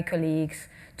friends, to my colleagues,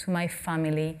 to my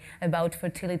family about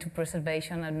fertility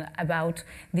preservation and about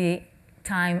the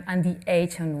time and the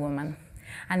age of woman.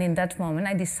 And in that moment,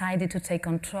 I decided to take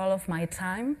control of my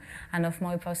time and of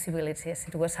my possibilities.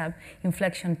 It was an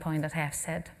inflection point that I have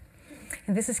said.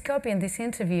 In this scope, in this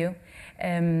interview,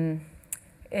 to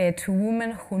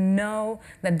women who know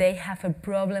that they have a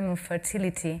problem of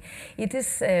fertility, it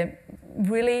is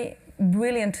really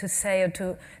brilliant to say or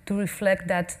to reflect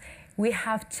that we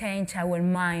have changed our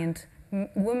mind.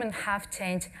 Women have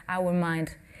changed our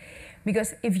mind.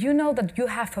 Because if you know that you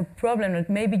have a problem, that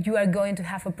maybe you are going to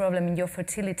have a problem in your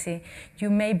fertility, you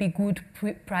may be good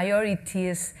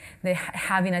priorities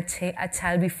having a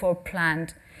child before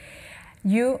planned.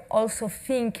 You also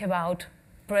think about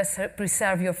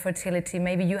preserve your fertility.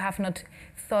 Maybe you have not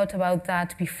thought about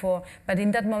that before, but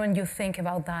in that moment you think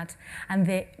about that. And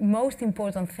the most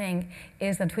important thing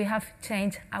is that we have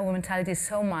changed our mentality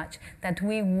so much that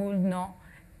we would not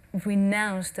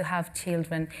renounce to have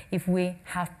children if we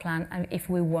have planned and if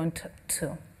we want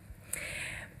to.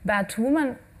 But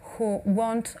women who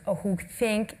want or who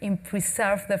think in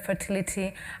preserve their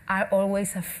fertility are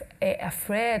always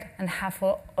afraid and have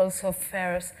also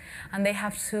fears, and they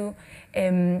have to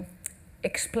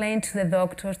explain to the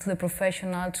doctors, to the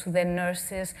professional, to the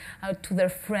nurses, to their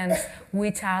friends,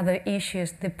 which are the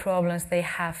issues, the problems they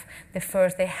have, the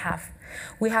fears they have.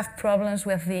 We have problems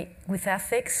with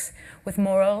ethics, with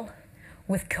moral,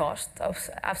 with cost,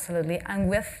 absolutely, and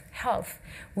with health.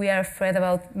 We are afraid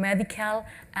about medical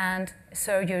and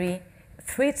surgery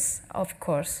threats, of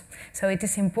course. So it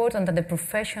is important that the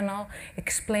professional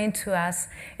explain to us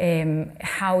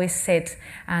how is it,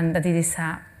 and that it is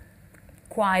a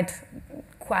quite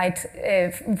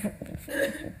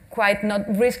not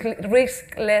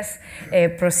riskless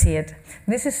procedure.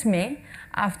 This is me.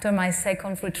 After my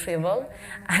second retrieval,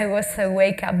 I was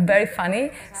wake up very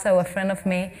funny, so a friend of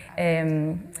me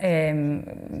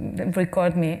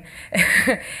recorded me,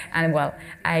 and well,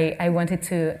 I wanted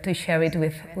to share it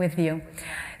with you.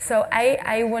 So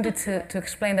I wanted to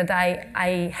explain that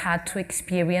I had to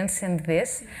experience in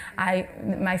this.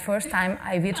 My first time,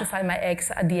 I vitrified my eggs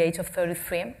at the age of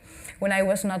 33, when I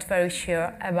was not very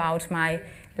sure about my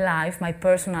life, my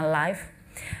personal life.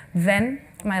 Then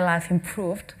my life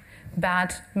improved.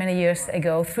 But many years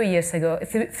ago, 3 years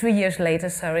later,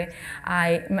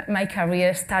 my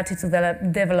career started to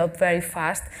develop very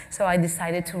fast, so I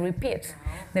decided to repeat.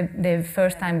 The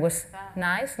first time was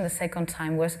nice, and the second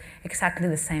time was exactly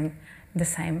the same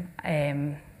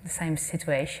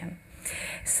situation.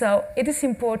 So it is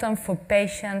important for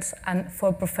patients and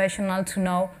for professionals to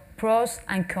know pros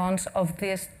and cons of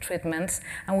these treatments,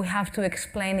 and we have to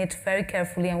explain it very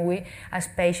carefully, and we, as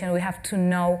patients, we have to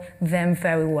know them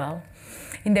very well.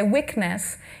 In the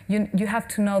weakness, you have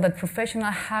to know that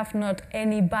professionals have not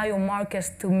any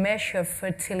biomarkers to measure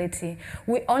fertility.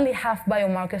 We only have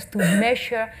biomarkers to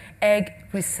measure egg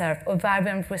reserve,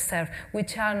 ovarian reserve,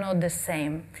 which are not the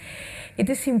same. It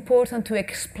is important to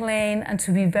explain and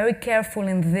to be very careful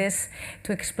in this,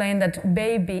 to explain that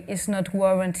baby is not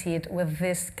warranted with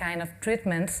this kind of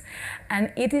treatments.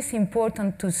 And it is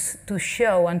important to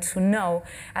show and to know,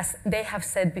 as they have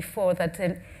said before, that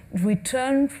the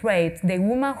return rate, the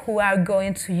women who are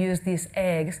going to use these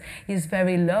eggs, is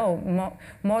very low,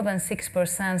 more than 6%,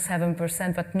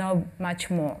 7%, but not much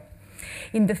more.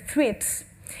 In the threats,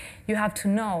 you have to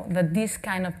know that this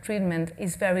kind of treatment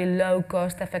is very low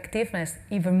cost effectiveness,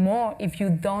 even more if you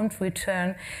don't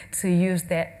return to use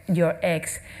your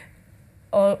eggs.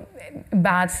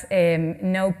 But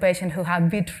no patient who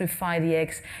have vitrified the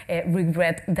eggs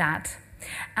regret that.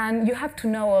 And you have to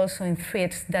know also in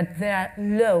threats that there are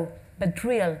low but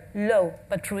real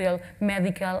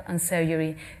medical and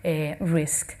surgery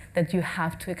risk that you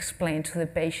have to explain to the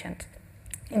patient.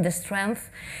 In the strength,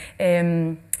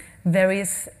 there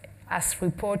is, as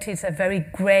reported, a very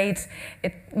great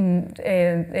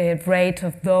rate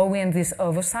of thawing in these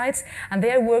ovocytes, and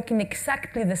they are working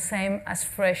exactly the same as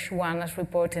fresh one, as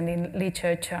reported in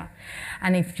literature.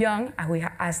 And if young,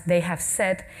 as they have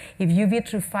said, if you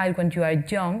vitrify when you are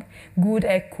young, good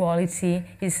egg quality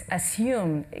is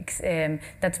assumed.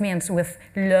 That means with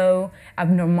low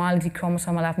abnormality,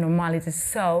 chromosomal abnormalities,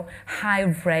 so high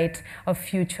rate of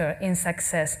future in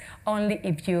success, only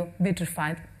if you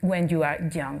vitrify when you are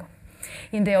young.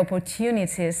 In the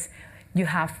opportunities, you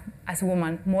have, as a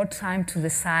woman, more time to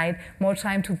decide, more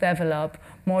time to develop,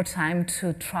 more time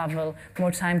to travel,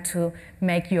 more time to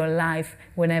make your life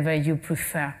whenever you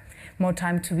prefer, more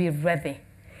time to be ready.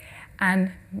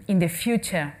 And in the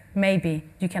future, maybe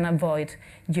you can avoid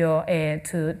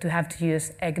to have to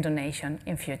use egg donation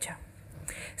in future.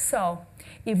 So,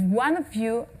 if one of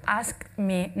you asked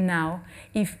me now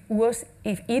if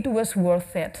it was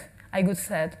worth it, I would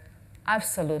say,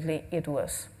 absolutely, it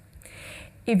was.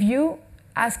 If you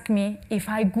ask me if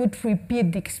I could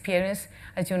repeat the experience,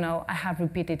 as you know, I have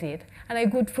repeated it, and I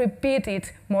could repeat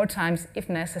it more times if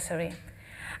necessary.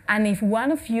 And if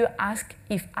one of you asked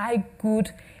if I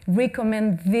could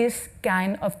recommend this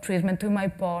kind of treatment to my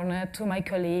partner, to my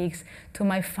colleagues, to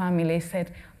my family,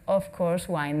 said, of course,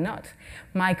 why not?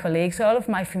 My colleagues, all of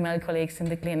my female colleagues in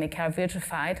the clinic are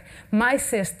vitrified. My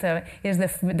sister is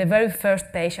the very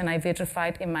first patient I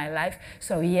vitrified in my life,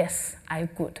 so yes, I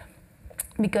could.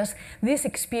 Because this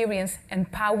experience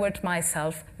empowered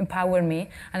myself, empowered me,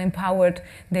 and empowered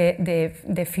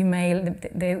the female,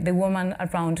 the woman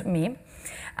around me.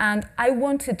 And I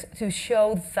wanted to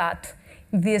show that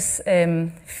these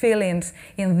feelings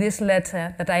in this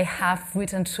letter that I have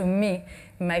written to me,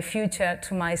 my future,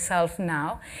 to myself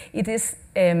now, it is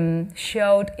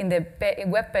showed in the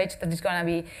webpage that is going to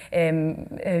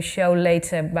be shown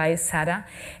later by Sarah.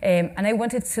 And I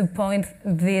wanted to point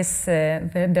this,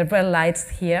 the red lights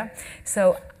here.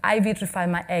 So I vitrified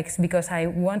my eggs because I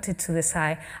wanted to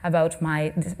decide about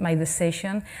my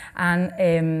decision,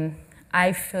 and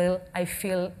I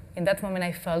feel in that moment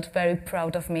I felt very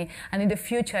proud of me, and in the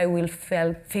future I will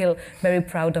feel very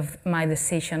proud of my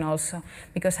decision also,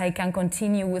 because I can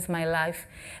continue with my life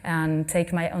and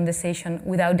take my own decision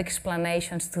without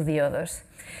explanations to the others.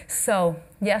 So,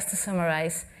 just to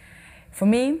summarize, for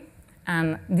me,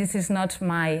 and this is not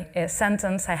my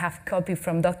sentence, I have copy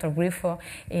from Dr. Griffo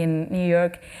in New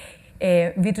York,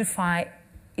 vitrify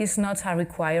is not a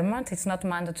requirement, it's not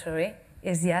mandatory,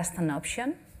 it's just an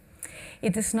option.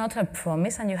 It is not a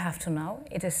promise, and you have to know.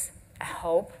 It is a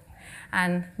hope.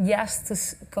 And just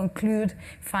to conclude,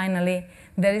 finally,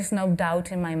 there is no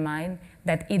doubt in my mind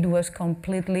that it was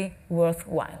completely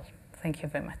worthwhile. Thank you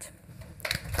very much.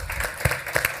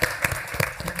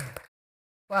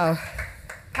 Wow,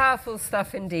 powerful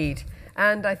stuff indeed.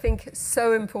 And I think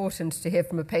so important to hear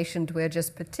from a patient. We're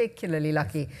just particularly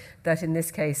lucky that in this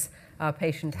case, our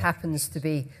patient happens to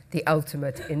be the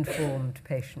ultimate informed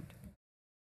patient.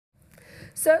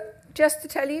 So, just to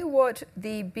tell you what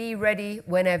the Be Ready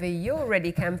Whenever You're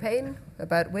Ready campaign,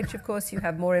 about which, of course, you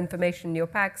have more information in your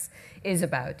packs, is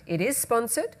about. It is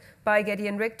sponsored by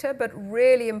Gedeon Richter, but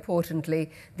really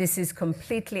importantly, this is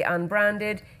completely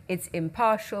unbranded, it's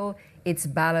impartial, it's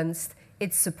balanced,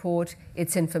 it's support,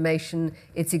 it's information,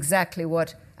 it's exactly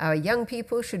what our young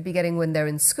people should be getting when they're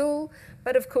in school,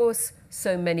 but of course,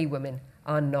 so many women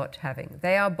are not having.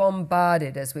 They are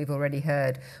bombarded, as we've already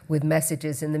heard, with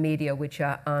messages in the media which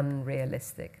are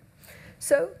unrealistic.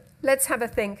 So let's have a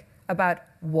think about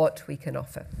what we can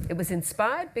offer. It was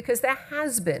inspired because there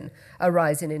has been a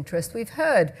rise in interest. We've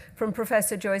heard from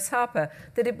Professor Joyce Harper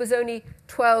that it was only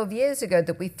 12 years ago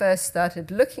that we first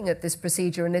started looking at this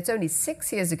procedure, and it's only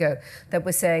 6 years ago that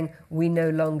we're saying we no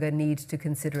longer need to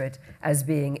consider it as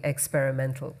being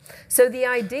experimental. So the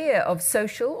idea of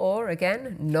social, or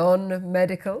again,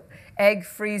 non-medical egg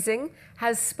freezing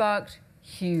has sparked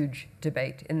huge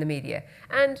debate in the media,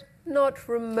 and not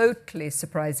remotely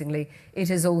surprisingly, it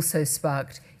has also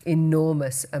sparked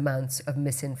enormous amounts of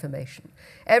misinformation.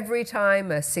 Every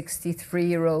time a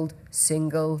 63-year-old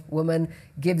single woman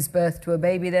gives birth to a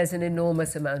baby, there's an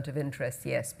enormous amount of interest,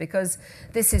 yes, because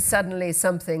this is suddenly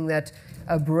something that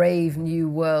a brave new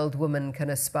world woman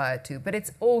can aspire to. But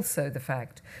it's also the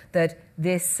fact that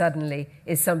this suddenly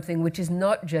is something which is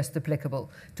not just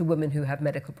applicable to women who have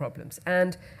medical problems.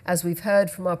 And as we've heard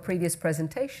from our previous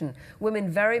presentation, women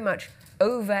very much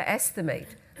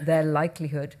overestimate their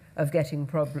likelihood of getting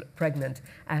pregnant,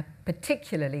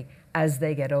 particularly as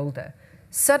they get older.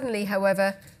 Suddenly,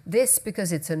 however, this,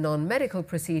 because it's a non-medical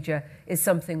procedure, is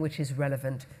something which is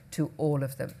relevant to all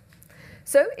of them.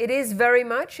 So it is very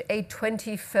much a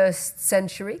 21st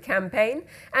century campaign,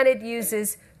 and it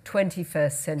uses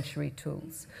 21st century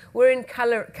tools. We're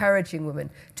encouraging women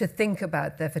to think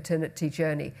about their fertility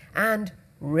journey, and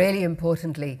really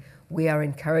importantly, we are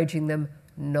encouraging them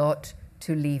not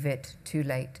to leave it too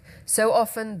late. So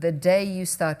often the day you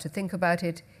start to think about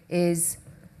it is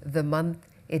the month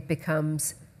it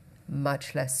becomes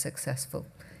much less successful.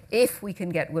 If we can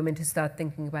get women to start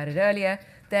thinking about it earlier,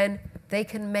 then they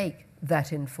can make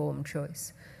that informed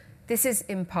choice. This is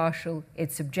impartial,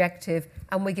 it's objective,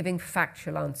 and we're giving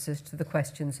factual answers to the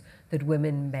questions that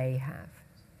women may have.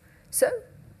 So,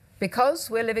 because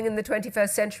we're living in the 21st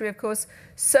century, of course,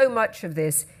 so much of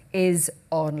this is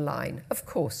online. Of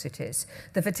course it is.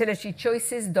 The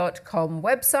fertilitychoices.com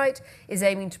website is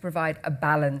aiming to provide a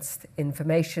balanced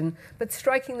information, but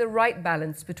striking the right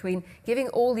balance between giving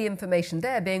all the information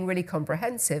there, being really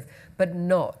comprehensive, but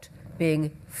not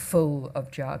being full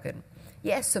of jargon.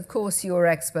 Yes, of course, you're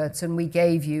experts, and we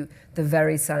gave you the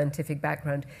very scientific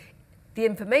background. The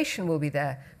information will be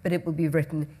there, but it will be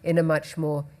written in a much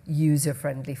more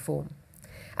user-friendly form.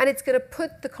 And it's going to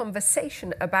put the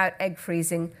conversation about egg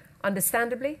freezing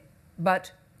understandably,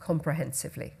 but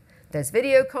comprehensively. There's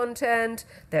video content,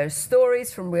 there's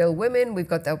stories from real women. We've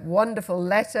got that wonderful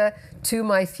letter to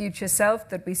my future self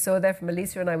that we saw there from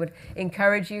Elisa, and I would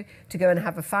encourage you to go and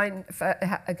have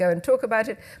go and talk about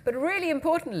it. But really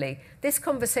importantly, this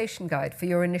conversation guide for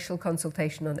your initial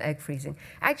consultation on egg freezing.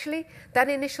 Actually, that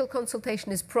initial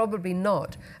consultation is probably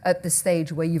not at the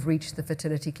stage where you've reached the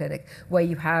fertility clinic, where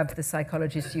you have the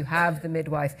psychologist, you have the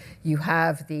midwife, you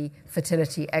have the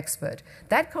fertility expert.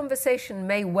 That conversation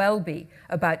may well be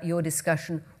about your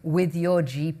discussion with your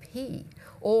GP,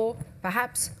 or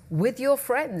perhaps with your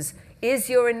friends. Is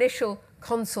your initial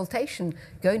consultation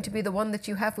going to be the one that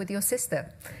you have with your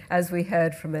sister, as we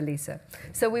heard from Elisa?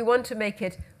 So we want to make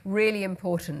it really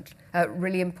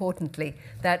importantly,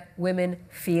 that women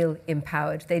feel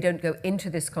empowered. They don't go into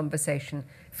this conversation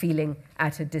feeling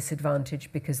at a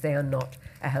disadvantage because they are not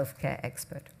a healthcare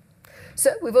expert.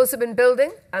 So we've also been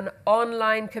building an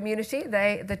online community.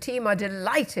 The team are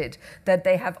delighted that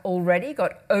they have already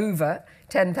got over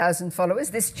 10,000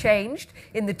 followers. This changed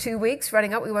in the 2 weeks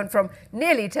running up. We went from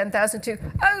nearly 10,000 to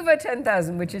over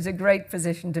 10,000, which is a great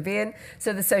position to be in.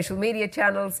 So the social media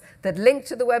channels that link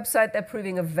to the website, they're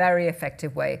proving a very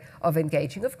effective way of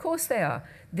engaging. Of course they are.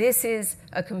 This is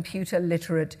a computer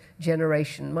literate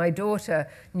generation. My daughter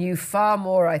knew far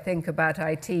more, I think, about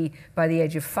IT by the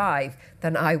age of 5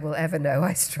 than I will ever know,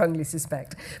 I strongly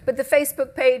suspect. But the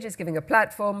Facebook page is giving a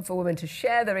platform for women to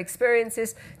share their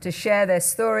experiences, to share their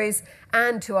stories,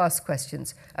 and to ask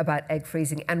questions about egg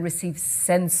freezing and receive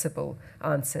sensible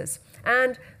answers.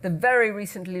 And the very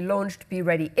recently launched Be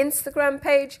Ready Instagram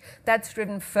page, that's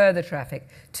driven further traffic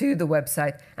to the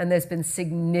website, and there's been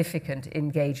significant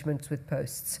engagement with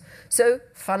posts. So,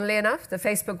 funnily enough, the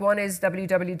Facebook one is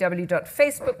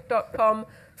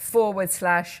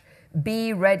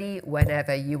www.facebook.com/Be Ready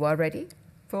Whenever You Are Ready,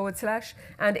 /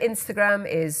 and Instagram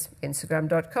is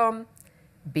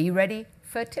instagram.com/Be Ready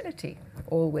Fertility,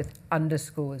 all with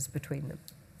underscores between them.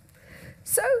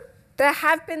 So, there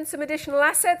have been some additional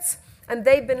assets, and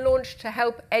they've been launched to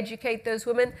help educate those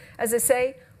women, as I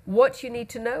say, what you need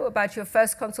to know about your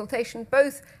first consultation,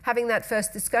 both having that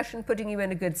first discussion, putting you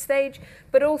in a good stage,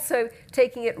 but also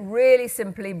taking it really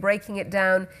simply, breaking it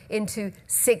down into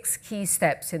 6 key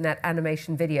steps in that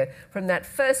animation video, from that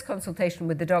first consultation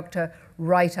with the doctor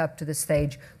right up to the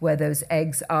stage where those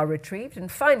eggs are retrieved,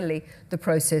 and finally, the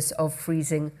process of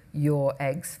freezing your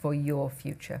eggs for your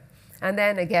future. And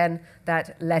then again,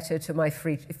 that letter to my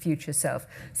future self.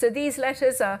 So these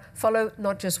letters follow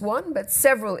not just one, but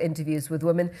several interviews with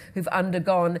women who've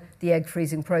undergone the egg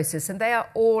freezing process. And they are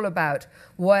all about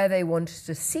where they want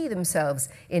to see themselves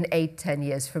in 8-10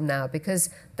 years from now, because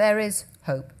there is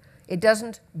hope. It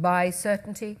doesn't buy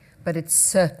certainty, but it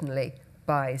certainly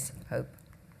buys hope.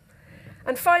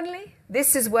 And finally,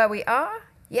 this is where we are.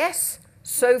 Yes,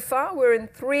 so far we're in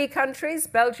 3 countries,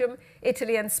 Belgium,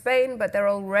 Italy and Spain, but there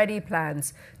are already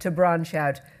plans to branch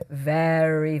out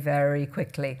very, very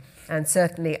quickly. And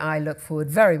certainly I look forward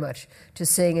very much to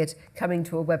seeing it coming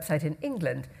to a website in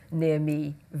England near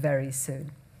me very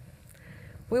soon.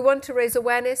 We want to raise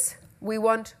awareness. We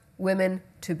want women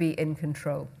to be in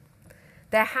control.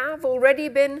 There have already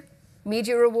been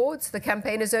media awards. The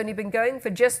campaign has only been going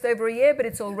for just over a year, but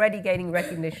it's already gaining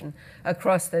recognition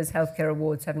across those healthcare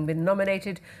awards, having been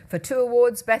nominated for 2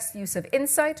 awards, Best Use of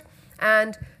Insight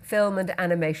and Film and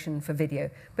Animation for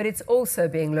Video. But it's also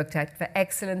being looked at for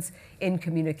excellence in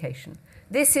communication.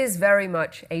 This is very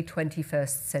much a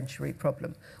 21st century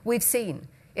problem. We've seen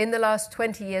in the last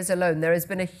 20 years alone, there has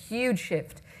been a huge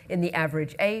shift in the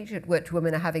average age at which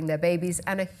women are having their babies,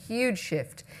 and a huge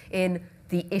shift in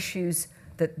the issues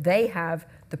that they have,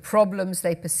 the problems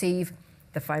they perceive,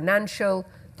 the financial,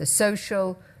 the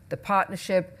social, the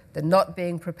partnership, the not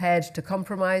being prepared to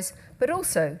compromise, but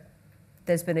also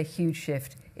there's been a huge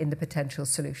shift in the potential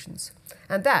solutions.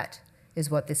 And that is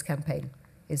what this campaign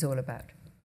is all about.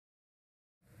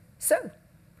 So,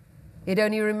 it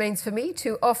only remains for me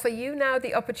to offer you now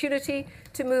the opportunity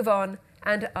to move on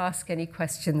and ask any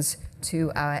questions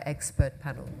to our expert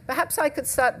panel. Perhaps I could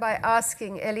start by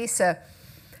asking Elisa,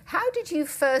 how did you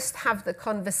first have the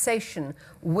conversation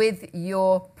with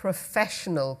your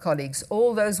professional colleagues,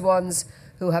 all those ones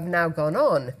who have now gone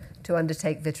on to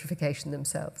undertake vitrification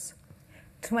themselves?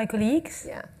 To my colleagues?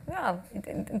 Yeah. Well,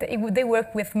 they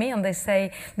work with me and they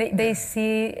say they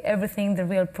see everything, the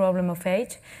real problem of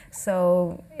age.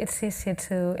 So it's easy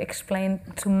to explain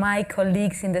to my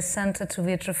colleagues in the center to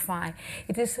vitrify.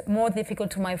 It is more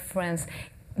difficult to my friends.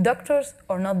 Doctors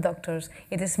or not doctors,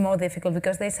 it is more difficult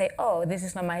because they say, "Oh, this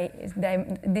is not my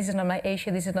issue.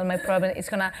 This is not my problem.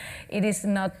 It is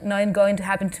not going to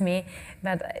happen to me."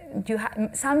 But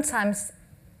sometimes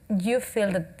you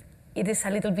feel that it is a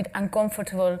little bit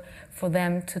uncomfortable for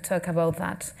them to talk about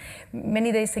that.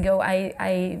 Many days ago,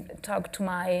 I talked to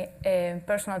my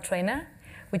personal trainer,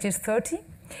 which is 30,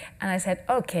 and I said,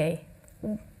 "Okay,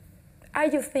 are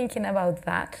you thinking about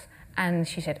that?" And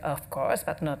she said, "Of course,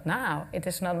 but not now. It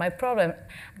is not my problem."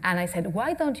 And I said,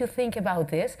 "Why don't you think about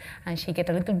this?" And she get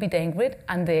a little bit angry,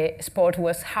 and the sport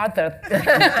was harder.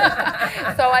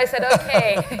 So I said,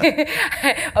 "Okay,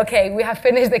 okay, we have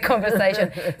finished the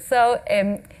conversation." So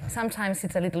sometimes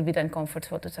it's a little bit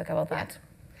uncomfortable to talk about that.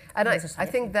 And I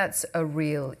think that's a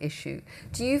real issue.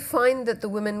 Do you find that the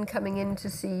women coming in to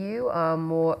see you are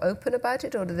more open about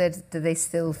it, or do they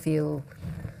still feel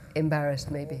embarrassed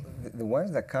maybe? The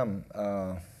ones that come,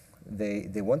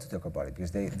 they want to talk about it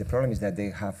because the problem is that they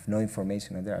have no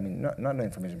information out there. I mean, not no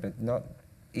information, but not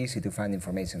easy to find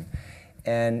information.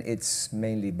 And it's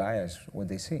mainly biased what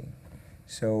they see.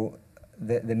 So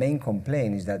the main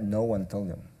complaint is that no one told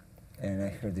them. And I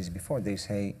heard this before. They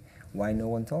say, "Why no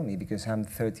one told me? Because I'm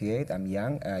 38, I'm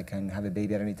young, I can have a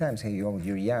baby at any time." Say, "Oh,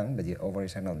 you're young, but your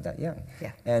ovaries are not that young."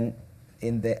 Yeah. And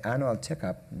in the annual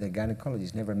checkup, the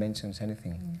gynecologist never mentions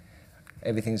anything.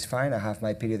 Everything's fine, I have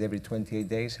my period every 28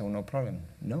 days, so no problem.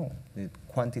 No, the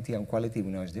quantity and quality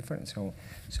we know is different. So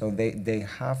they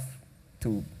have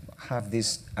to have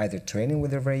this either training when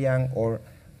they're very young or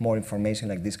more information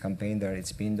like this campaign that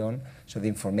it's being done, so the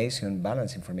information,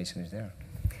 balanced information is there.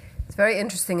 It's very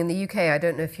interesting. In the UK, I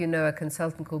don't know if you know a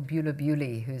consultant called Beulah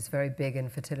Bewley, who's very big in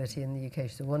fertility in the UK.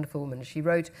 She's a wonderful woman. She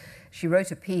wrote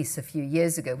a piece a few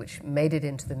years ago which made it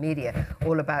into the media,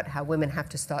 all about how women have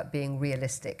to start being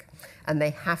realistic. And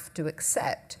they have to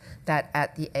accept that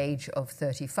at the age of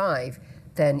 35,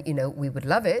 then, you know, we would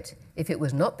love it if it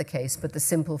was not the case, but the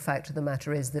simple fact of the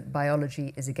matter is that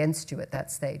biology is against you at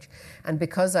that stage. And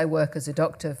because I work as a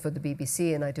doctor for the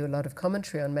BBC and I do a lot of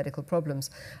commentary on medical problems,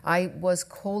 I was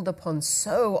called upon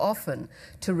so often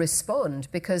to respond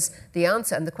because the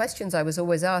answer and the questions I was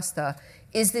always asked are,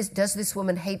 does this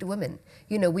woman hate women?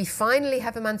 You know, we finally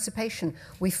have emancipation,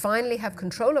 we finally have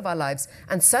control of our lives,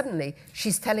 and suddenly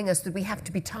she's telling us that we have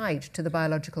to be tied to the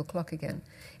biological clock again.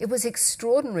 It was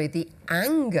extraordinary, the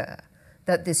anger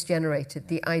that this generated,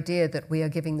 the idea that we are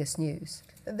giving this news.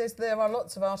 There are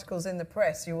lots of articles in the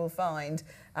press you will find,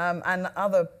 and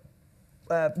other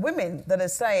women that are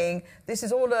saying this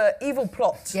is all an evil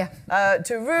plot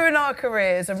to ruin our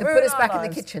careers and to ruin put us our back lives. in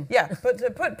the kitchen. Yeah, but to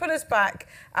put us back,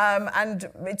 and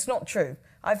it's not true.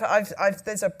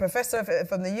 There's a professor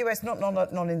from the US,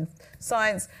 not in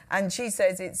science, and she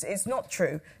says it's not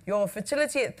true. Your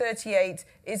fertility at 38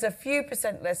 is a few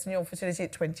 % less than your fertility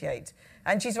at 28.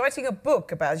 And she's writing a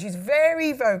book about it. She's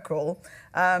very vocal,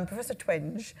 Professor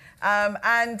Twenge.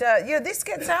 This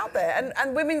gets out there.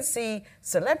 And women see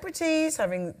celebrities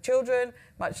having children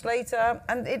much later,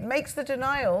 and it makes the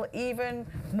denial even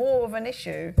more of an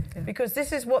issue because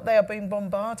this is what they are being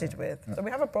bombarded with. So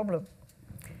we have a problem.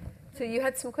 So you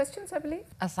had some questions, I believe?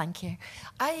 Thank you.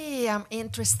 I am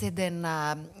interested in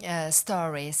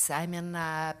stories. I mean,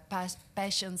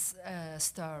 patients'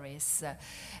 stories.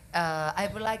 I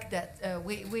would like that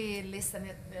we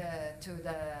listened to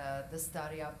the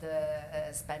story of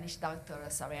the Spanish doctor.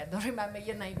 Sorry, I don't remember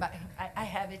your name, but I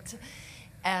have it.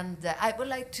 And I would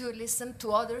like to listen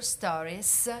to other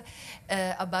stories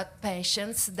about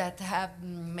patients that have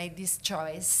made this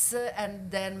choice and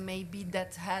then maybe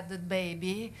that had a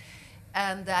baby.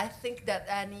 And I think that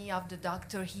any of the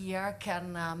doctor here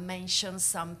can mention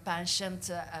some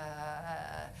patient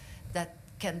that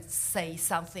can say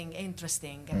something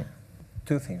interesting.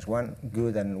 Two things, one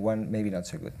good and one maybe not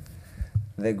so good.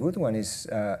 The good one is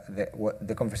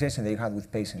the conversation that you had with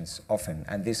patients often,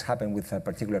 and this happened with a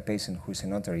particular patient who's a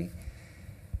notary.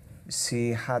 She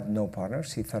had no partner.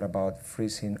 She thought about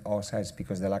freezing oocytes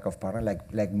because of the lack of partner,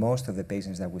 like most of the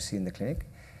patients that we see in the clinic.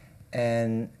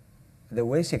 And the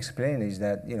way she explained is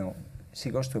that,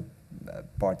 she goes to a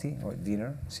party or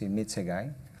dinner, she meets a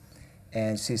guy,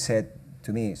 and she said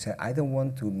to me, I don't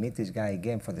want to meet this guy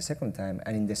again for the second time,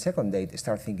 and in the second date,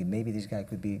 start thinking maybe this guy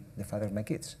could be the father of my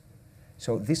kids.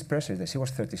 So this pressure, that she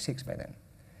was 36 by then,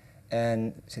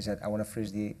 and she said, I want to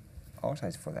freeze the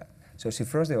oocytes for that. So she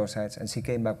froze the oocytes, and she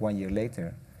came back 1 year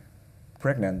later,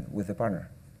 pregnant with the partner.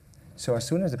 So as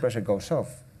soon as the pressure goes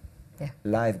off,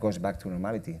 life goes back to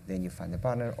normality. Then you find a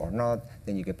partner or not,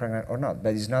 then you get pregnant or not.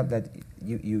 But it's not that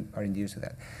you are induced to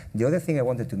that. The other thing I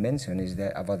wanted to mention is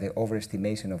that about the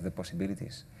overestimation of the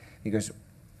possibilities. Because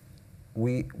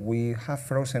we have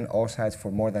frozen oocytes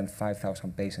for more than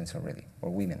 5,000 patients already,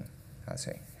 or women, I'll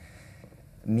say.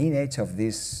 Mean age of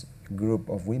this group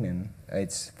of women,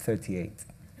 it's 38.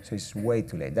 So it's way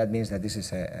too late. That means that this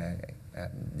is a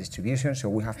distribution, so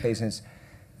we have patients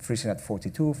freezing at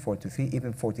 42, 43,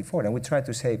 even 44. And we try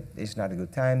to say it's not a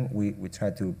good time. We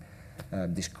try to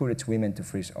discourage women to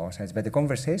freeze oocytes. But the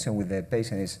conversation with the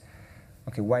patient is,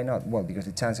 okay, why not? Well, because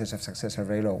the chances of success are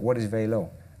very low. What is very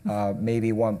low?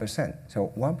 Maybe 1%.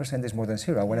 So 1% is more than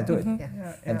zero. I want to do it.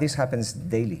 And this happens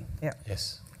daily. Yeah.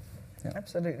 Yes. Yeah.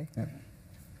 Absolutely. Yeah.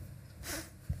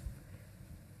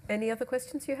 Any other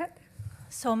questions you had?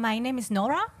 So my name is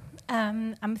Nora.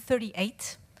 I'm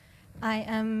 38. I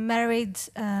am married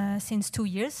since 2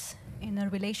 years, in a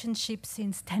relationship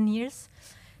since 10 years.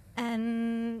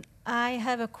 And I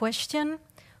have a question.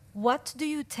 What do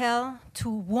you tell to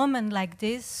women like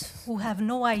this who have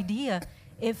no idea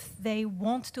if they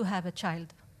want to have a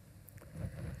child?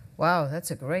 Wow, that's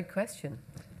a great question.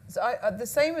 So the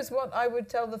same as what I would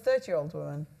tell the 30-year-old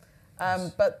woman,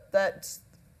 but that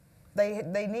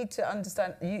they need to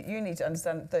understand, you need to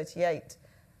understand at 38,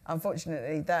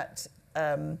 unfortunately, that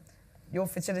your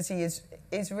fertility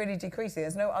is really decreasing.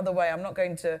 There's no other way. I'm not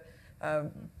going to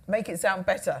make it sound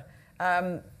better.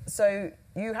 So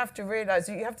you have to realize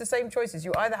you have the same choices.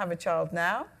 You either have a child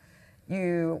now,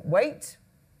 you wait,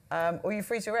 or you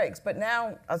freeze your eggs. But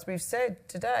now, as we've said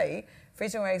today,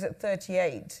 freezing your eggs at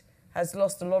 38 has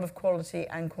lost a lot of quality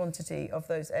and quantity of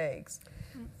those eggs.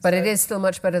 But it is still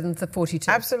much better than the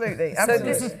 42. Absolutely. So,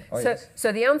 Absolutely.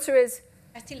 So the answer is,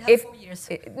 I still have 4 years.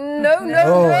 No.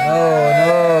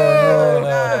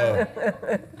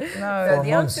 So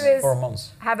the answer is 4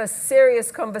 months. have a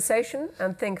serious conversation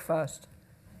and think fast.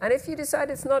 And if you decide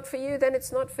it's not for you, then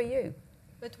it's not for you.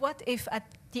 But what if at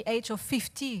the age of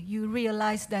 50 you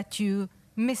realize that you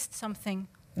missed something?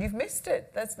 You've missed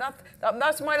it. That's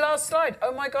my last slide.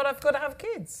 Oh my God, I've got to have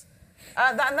kids.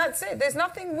 And that's it. There's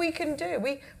nothing we can do.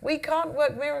 We can't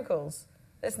work miracles.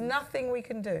 There's nothing we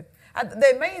can do. And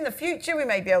there may, in the future, we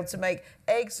may be able to make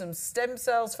eggs from stem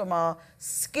cells from our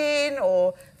skin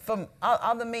or from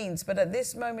other means. But at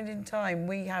this moment in time,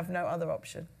 we have no other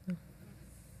option.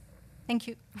 Thank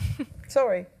you.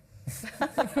 Sorry. No?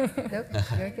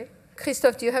 You're okay.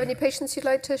 Christophe, do you have any patients you'd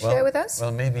like to share with us?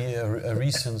 Well, maybe a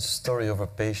recent story of a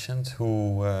patient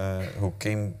who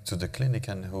came to the clinic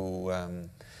and who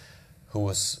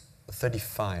was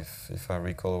 35, if I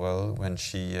recall well, when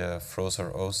she froze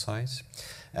her oocytes.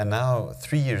 And now,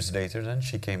 3 years later, then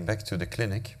she came back to the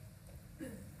clinic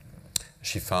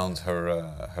she found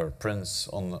her prince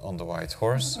on the white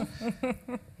horse.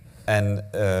 And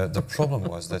the problem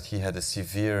was that he had a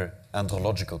severe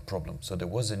andrological problem. So there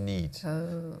was a need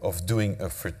of doing a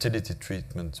fertility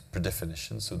treatment per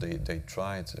definition. So they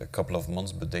tried a couple of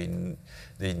months, but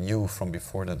they knew from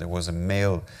before that there was a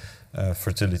male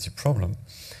fertility problem.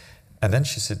 And then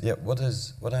she said, yeah,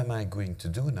 what am I going to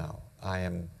do now? I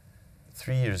am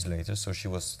 3 years later, so she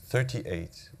was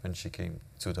 38 when she came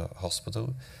to the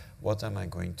hospital. What am I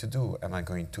going to do? Am I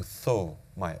going to thaw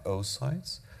my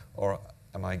oocytes, or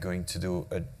am I going to do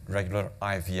a regular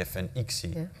IVF and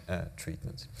ICSI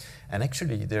treatment? And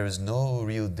actually, there is no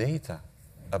real data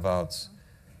about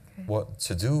what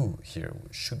to do here.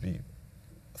 Should we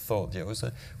thaw the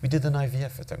oocyte? We did an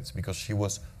IVF attempt because she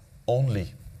was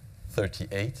only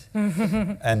 38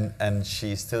 and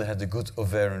she still had a good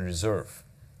ovarian reserve.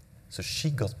 So she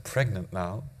got pregnant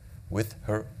now with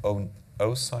her own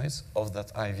oocytes of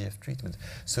that IVF treatment.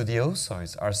 So the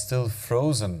oocytes are still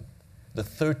frozen. The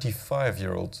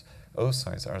 35-year-old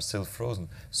oocytes are still frozen.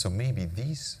 So maybe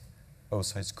these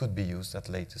oocytes could be used at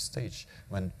a later stage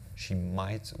when she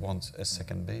might want a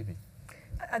second baby.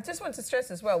 I just want to stress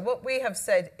as well, what we have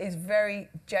said is very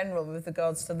general with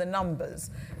regards to the numbers,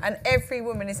 and every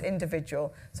woman is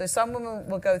individual. So some women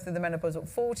will go through the menopause at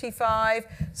 45,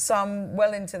 some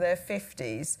well into their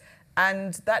 50s,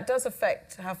 and that does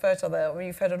affect how fertile they are. I mean,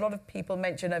 you've heard a lot of people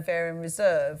mention ovarian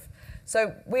reserve.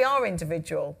 So we are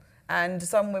individual, and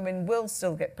some women will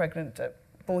still get pregnant at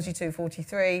 42,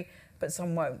 43, but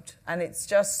some won't. And it's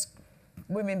just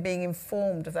women being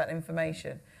informed of that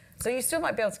information. So you still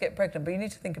might be able to get pregnant, but you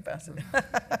need to think about it.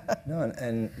 No,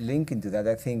 and linking to that,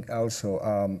 I think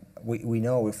also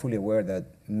we're fully aware that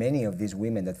many of these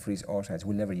women that freeze oocytes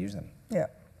will never use them. Yeah.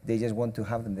 They just want to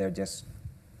have them there just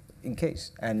in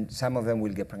case. And some of them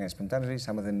will get pregnant spontaneously,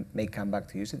 some of them may come back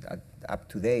to use it. Up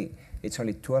to date, it's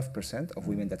only 12% of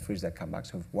women that freeze that come back,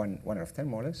 so one out of 10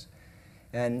 more or less.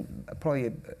 And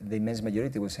probably the immense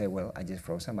majority will say, well, I just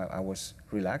froze them, I was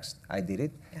relaxed, I did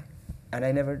it. Yeah. And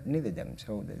I never needed them,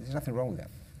 so there's nothing wrong with that.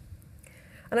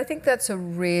 And I think that's a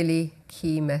really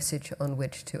key message on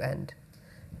which to end.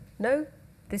 No,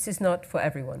 this is not for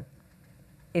everyone.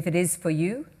 If it is for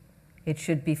you, it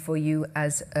should be for you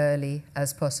as early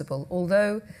as possible.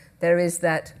 Although there is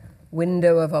that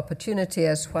window of opportunity,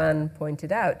 as Juan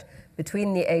pointed out,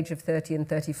 between the age of 30 and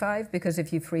 35, because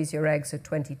if you freeze your eggs at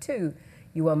 22,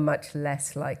 you are much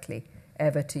less likely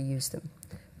ever to use them.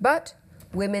 But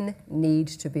women need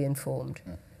to be informed.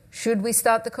 Should we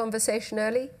start the conversation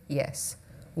early? Yes.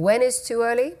 When is too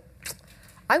early?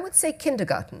 I would say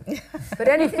kindergarten. But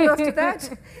anything after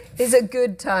that is a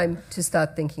good time to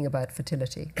start thinking about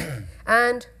fertility.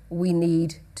 And we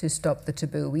need to stop the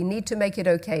taboo. We need to make it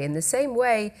okay. In the same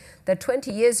way that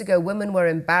 20 years ago, women were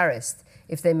embarrassed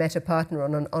if they met a partner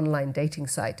on an online dating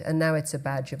site, and now it's a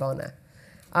badge of honor.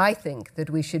 I think that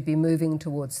we should be moving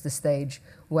towards the stage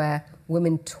where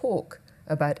women talk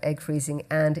about egg freezing,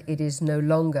 and it is no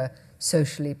longer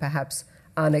socially perhaps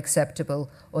unacceptable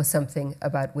or something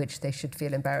about which they should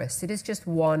feel embarrassed. It is just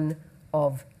one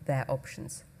of their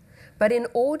options. But in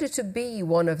order to be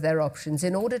one of their options,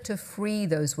 in order to free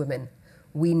those women,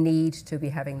 we need to be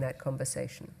having that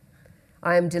conversation.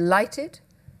 I am delighted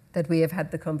that we have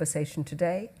had the conversation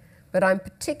today, but I'm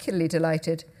particularly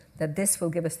delighted that this will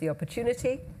give us the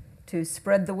opportunity to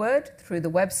spread the word through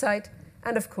the website,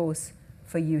 and of course,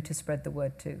 for you to spread the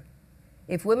word too.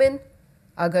 If women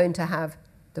are going to have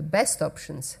the best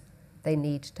options, they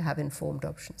need to have informed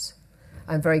options.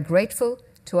 I'm very grateful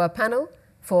to our panel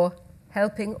for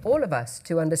helping all of us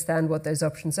to understand what those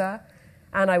options are.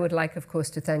 And I would like, of course,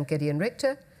 to thank Gideon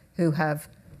Richter, who have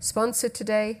sponsored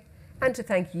today, and to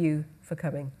thank you for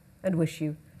coming, and wish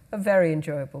you a very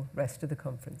enjoyable rest of the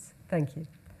conference. Thank you.